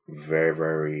very,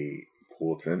 very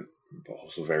important, but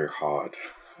also very hard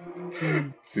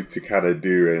to kind of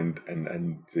do,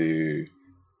 and to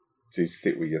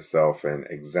sit with yourself and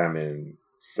examine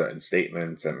certain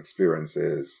statements and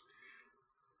experiences,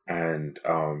 and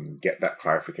get that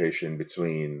clarification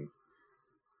between,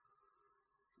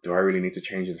 do I really need to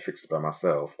change this and fix it by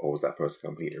myself, or was that person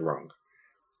completely wrong?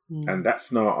 And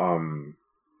that's not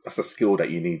that's a skill that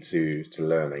you need to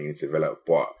learn, and you need to develop.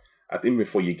 But I think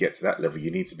before you get to that level, you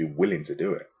need to be willing to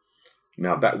do it.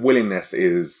 Now, that willingness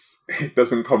it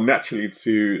doesn't come naturally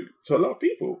to a lot of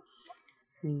people.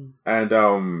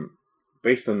 And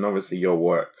based on obviously your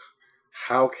work,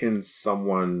 how can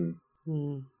someone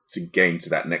to gain to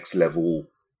that next level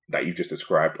that you just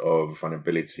described of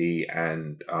vulnerability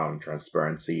and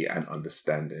transparency and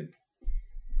understanding?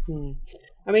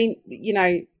 I mean,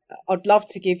 I'd love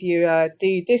to give you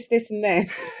do this, and this.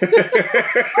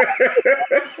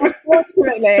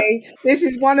 Unfortunately, this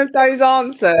is one of those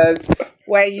answers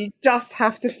where you just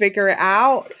have to figure it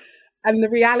out. And the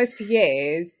reality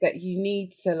is that you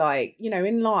need to, like, you know,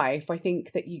 in life, I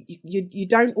think that you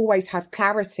don't always have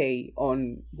clarity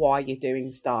on why you're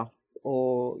doing stuff,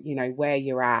 or, you know, where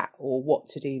you're at or what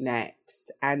to do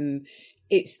next. And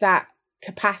it's that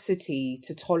capacity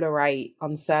to tolerate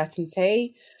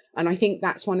uncertainty. And I think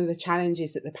that's one of the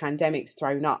challenges that the pandemic's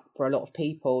thrown up for a lot of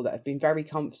people that have been very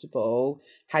comfortable,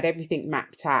 had everything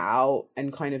mapped out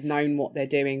and kind of known what they're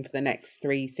doing for the next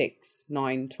 3, 6,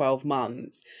 9, 12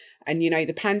 months. And, you know,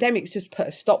 the pandemic's just put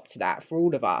a stop to that for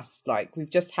all of us. Like,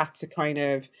 we've just had to kind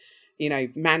of, you know,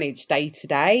 manage day to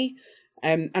day.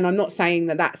 And I'm not saying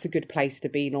that that's a good place to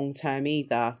be long term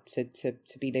either, to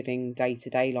be living day to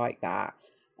day like that.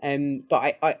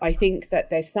 But I think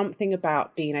that there's something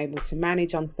about being able to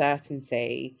manage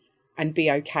uncertainty and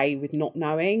be okay with not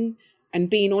knowing, and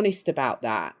being honest about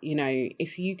that. You know,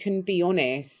 if you can be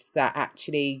honest that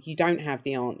actually you don't have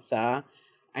the answer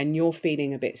and you're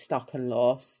feeling a bit stuck and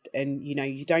lost, and, you know,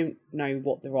 you don't know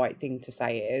what the right thing to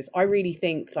say is. I really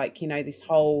think, like, you know, this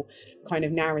whole kind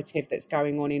of narrative that's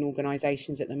going on in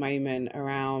organisations at the moment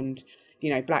around,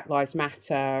 you know, Black Lives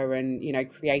Matter and, you know,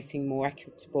 creating more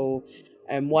equitable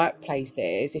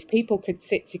workplaces. If people could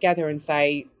sit together and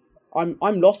say, I'm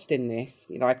lost in this,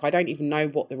 you know, like, I don't even know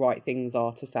what the right things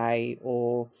are to say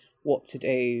or what to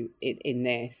do in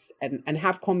this, and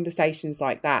have conversations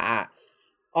like that,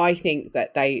 I think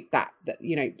that that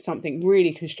you know, something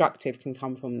really constructive can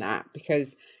come from that,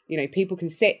 because, you know, people can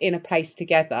sit in a place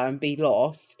together and be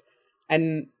lost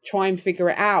and try and figure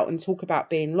it out and talk about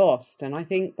being lost. And I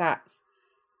think that's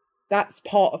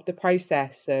part of the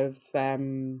process of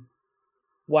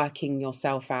working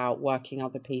yourself out, working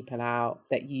other people out,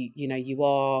 that you know, you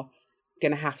are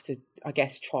going to have to, I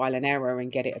guess, trial and error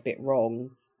and get it a bit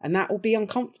wrong, and that will be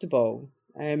uncomfortable.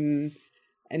 And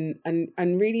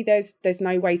really there's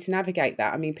no way to navigate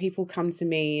that. I mean, people come to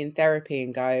me in therapy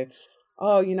and go,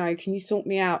 oh, you know, can you sort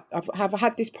me out? I've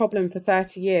had this problem for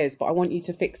 30 years, but I want you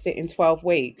to fix it in 12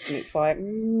 weeks. And it's like,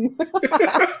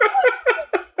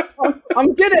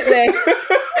 I'm good at this.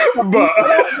 But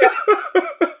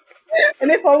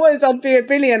and if I was, I'd be a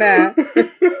billionaire.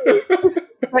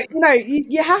 But, you know,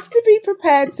 you have to be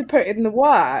prepared to put in the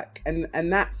work,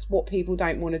 and that's what people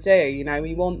don't want to do. You know,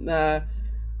 we want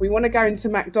to go into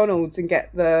McDonald's and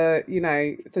get the, you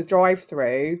know, the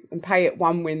drive-through and pay at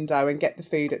one window and get the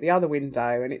food at the other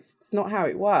window, and it's not how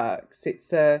it works.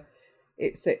 It's a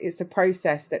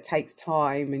process that takes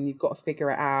time, and you've got to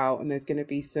figure it out, and there's going to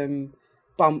be some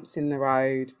bumps in the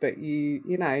road, but you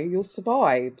know, you'll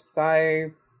survive.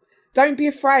 So don't be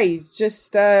afraid.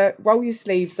 Just roll your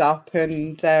sleeves up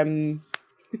and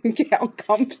get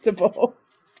uncomfortable.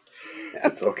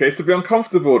 it's okay to be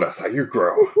uncomfortable. That's how you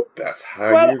grow. That's how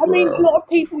you grow. Well, I mean,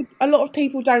 a lot of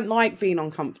people don't like being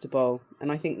uncomfortable,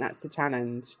 and I think that's the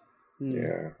challenge.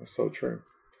 Yeah, that's so true.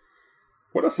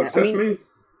 What does success mean?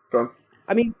 Go on.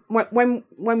 I mean, when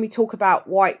we talk about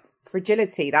white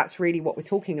fragility, that's really what we're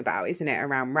talking about, isn't it?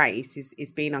 Around race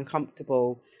is being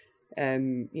uncomfortable.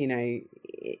 You know,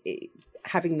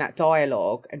 having that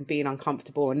dialogue and being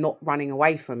uncomfortable and not running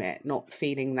away from it, not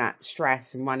feeling that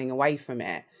stress and running away from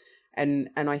it. And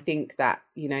I think that,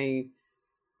 you know,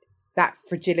 that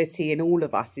fragility in all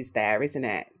of us is there, isn't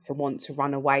it? To want to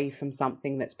run away from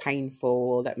something that's painful,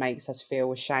 or that makes us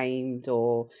feel ashamed,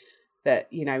 or that,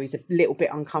 you know, is a little bit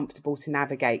uncomfortable to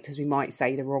navigate because we might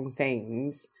say the wrong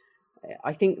things.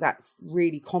 I think that's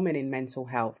really common in mental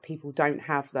health. People don't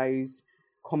have those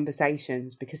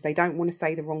conversations because they don't want to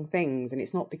say the wrong things. And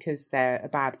it's not because they're a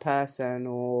bad person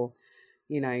or,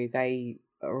 you know, they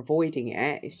are avoiding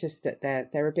it. It's just that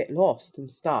they're a bit lost and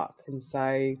stuck. And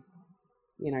so,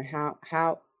 you know,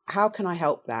 how can I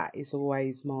help that is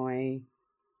always my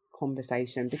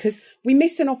conversation, because we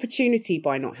miss an opportunity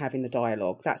by not having the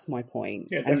dialogue. That's my point.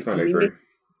 Yeah, definitely and we agree. miss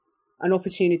an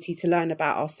opportunity to learn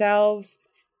about ourselves,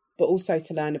 but also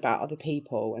to learn about other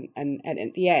people. And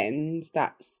at the end,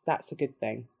 that's a good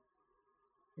thing.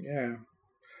 Yeah.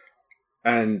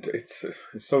 And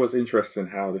it's always interesting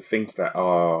how the things that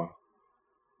are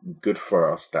good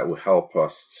for us, that will help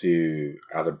us to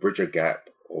either bridge a gap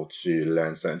or to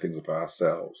learn certain things about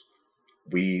ourselves,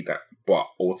 but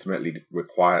ultimately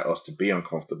require us to be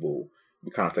uncomfortable,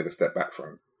 we kind of take a step back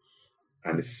from.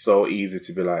 And it's so easy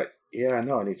to be like, yeah, I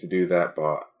know I need to do that,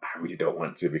 but I really don't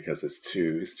want to because it's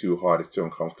too hard, it's too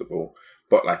uncomfortable.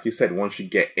 But like you said, once you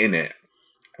get in it,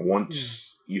 and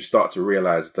once you start to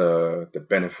realize the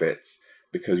benefits,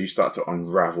 because you start to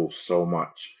unravel so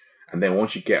much. And then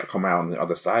once you come out on the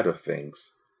other side of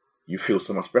things, you feel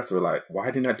so much better. Like,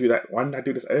 why didn't I do that? Why didn't I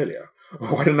do this earlier?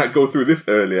 Why didn't I go through this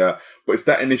earlier? But it's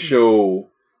that initial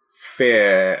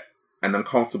fear and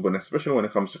uncomfortableness, especially when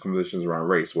it comes to conversations around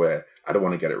race, where I don't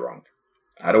want to get it wrong.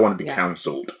 I don't want to be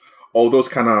cancelled. All those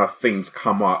kind of things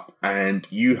come up, and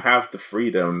you have the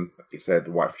freedom, like you said,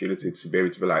 white fragility, to be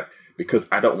able to be like, because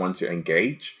I don't want to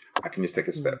engage, I can just take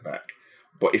a step back.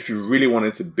 But if you really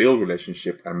wanted to build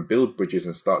relationship and build bridges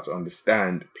and start to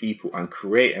understand people and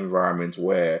create environments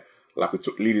where, like we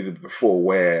leaded before,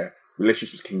 where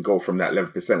relationships can go from that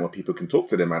 11% where people can talk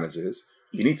to their managers,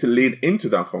 you need to lean into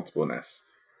the uncomfortableness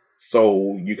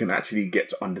so you can actually get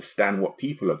to understand what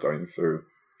people are going through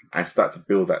and start to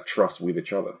build that trust with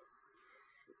each other.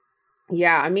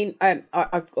 Yeah, I mean,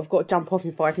 I've got to jump off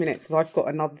in 5 minutes because I've got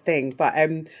another thing. But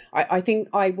I think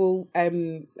I will.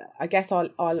 I guess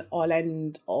I'll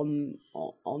end on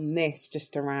this,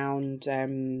 just around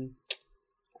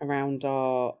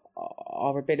our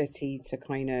ability to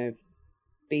kind of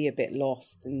be a bit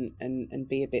lost and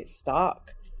be a bit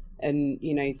stuck. And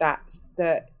that's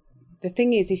the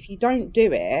thing is, if you don't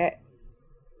do it,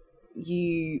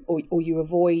 you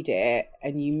avoid it,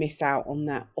 and you miss out on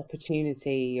that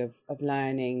opportunity of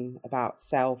learning about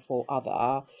self or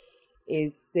other,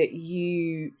 is that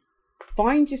you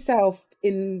find yourself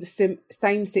in the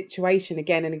same situation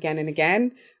again and again and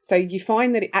again. So you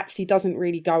find that it actually doesn't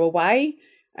really go away.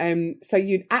 So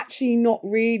you're actually not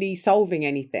really solving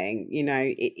anything.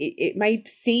 It may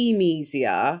seem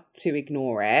easier to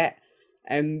ignore it,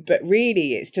 but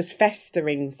really it's just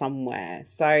festering somewhere.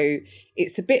 So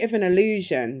it's a bit of an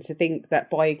illusion to think that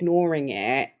by ignoring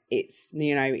it, it's,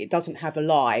 it doesn't have a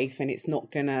life and it's not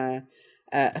gonna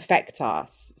affect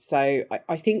us. So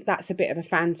I think that's a bit of a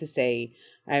fantasy.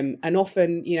 And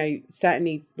often,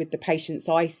 certainly with the patients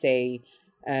I see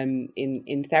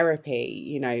in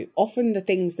therapy, often the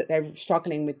things that they're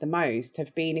struggling with the most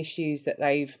have been issues that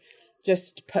they've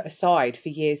just put aside for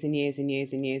years and years and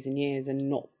years and years and years and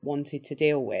not wanted to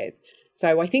deal with.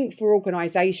 So I think for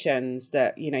organisations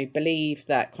that, believe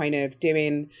that kind of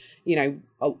doing,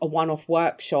 a one-off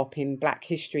workshop in Black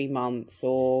History Month,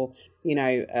 or,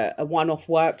 a one-off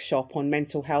workshop on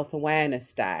Mental Health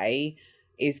Awareness Day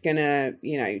is going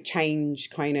to, change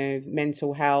kind of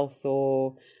mental health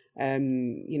or,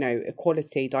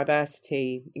 equality,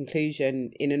 diversity,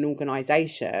 inclusion in an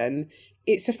organisation,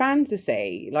 it's a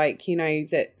fantasy. Like,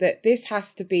 that this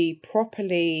has to be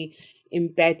properly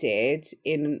embedded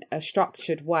in a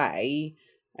structured way,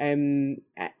 and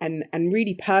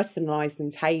really personalised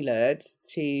and tailored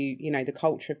to, the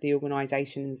culture of the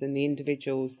organisations and the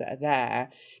individuals that are there,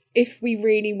 if we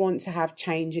really want to have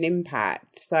change and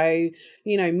impact. So,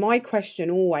 my question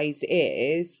always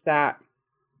is that,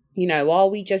 are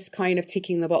we just kind of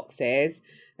ticking the boxes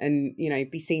and,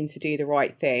 be seen to do the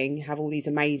right thing, have all these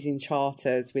amazing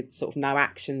charters with sort of no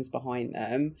actions behind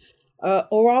them?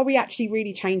 Or are we actually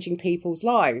really changing people's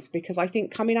lives? Because I think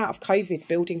coming out of COVID,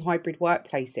 building hybrid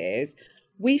workplaces,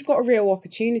 we've got a real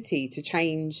opportunity to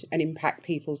change and impact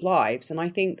people's lives. And I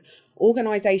think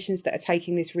organisations that are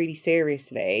taking this really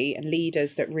seriously and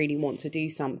leaders that really want to do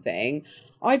something,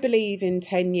 I believe in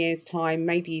 10 years' time,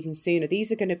 maybe even sooner,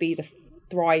 these are going to be the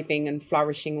thriving and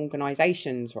flourishing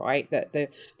organisations, right? That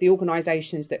the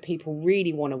organisations that people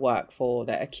really want to work for,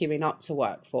 that are queuing up to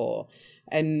work for.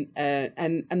 And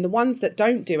the ones that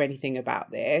don't do anything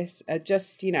about this are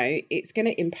just, it's going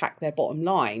to impact their bottom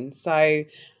line. So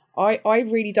I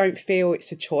really don't feel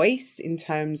it's a choice in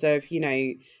terms of,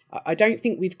 I don't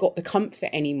think we've got the comfort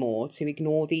anymore to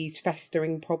ignore these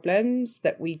festering problems,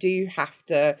 that we do have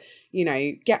to,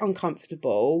 get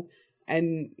uncomfortable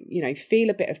and, feel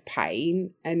a bit of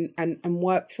pain and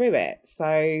work through it.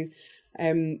 So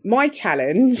my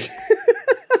challenge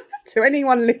to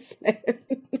anyone listening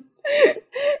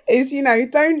is,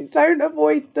 don't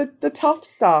avoid the tough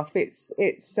stuff.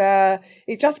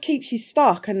 It just keeps you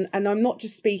stuck. And I'm not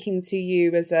just speaking to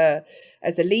you as a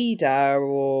leader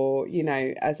or,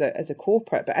 as a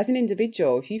corporate, but as an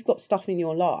individual. If you've got stuff in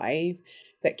your life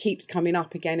that keeps coming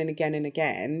up again and again and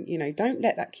again, don't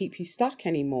let that keep you stuck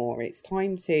anymore. It's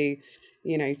time to,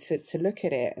 to look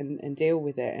at it and deal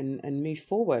with it and move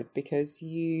forward, because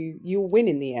you'll win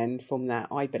in the end from that,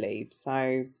 I believe.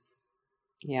 So,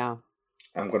 yeah.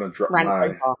 I'm gonna drop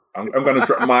I'm gonna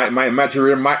drop my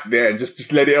imaginary mic there and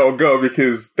just let it all go,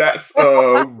 because that's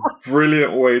a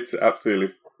brilliant way to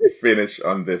absolutely finish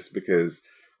on this, because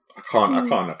I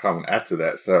can't add to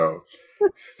that. So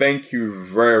thank you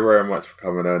very, very much for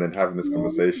coming on and having this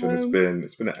conversation. It's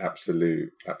been an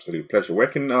absolute pleasure. Where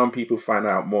can people find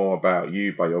out more about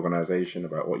you, about your organisation,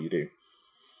 about what you do?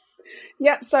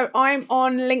 Yep, so I'm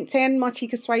on LinkedIn,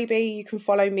 Marteka Swaby. You can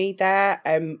follow me there.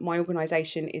 My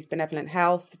organisation is Benevolent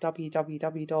Health,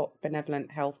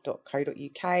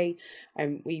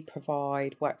 www.benevolenthealth.co.uk. We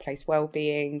provide workplace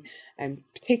wellbeing, and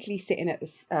particularly sitting at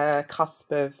the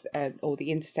cusp of or the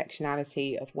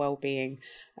intersectionality of wellbeing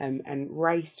and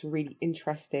race. Really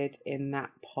interested in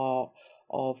that part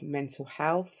of mental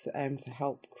health to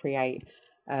help create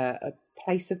a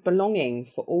place of belonging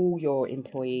for all your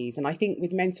employees. And I think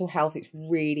with mental health, it's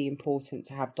really important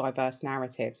to have diverse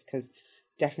narratives, because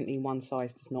definitely one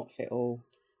size does not fit all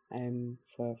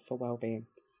for wellbeing.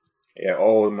 Yeah,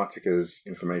 all Marteka's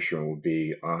information will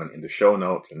be in the show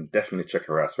notes, and definitely check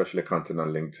her out, especially the content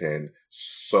on LinkedIn.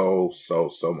 So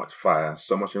much fire,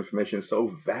 so much information,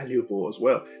 so valuable as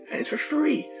well. And it's for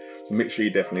free. So make sure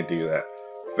you definitely do that.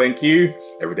 Thank you.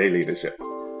 It's Everyday Leadership.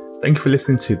 Thank you for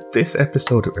listening to this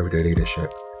episode of Everyday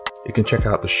Leadership. You can check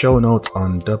out the show notes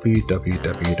on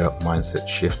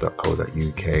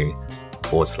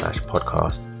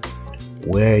www.mindsetshift.co.uk/podcast,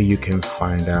 where you can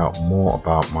find out more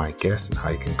about my guests and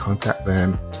how you can contact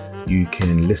them. You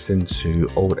can listen to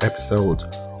old episodes,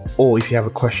 or if you have a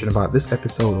question about this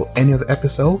episode or any other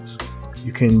episodes,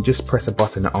 you can just press a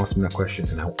button and ask me that question,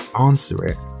 and I'll answer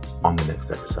it on the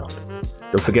next episode.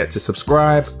 Don't forget to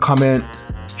subscribe, comment,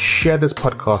 share this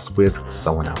podcast with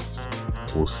someone else.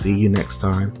 We'll see you next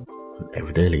time on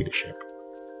Everyday Leadership.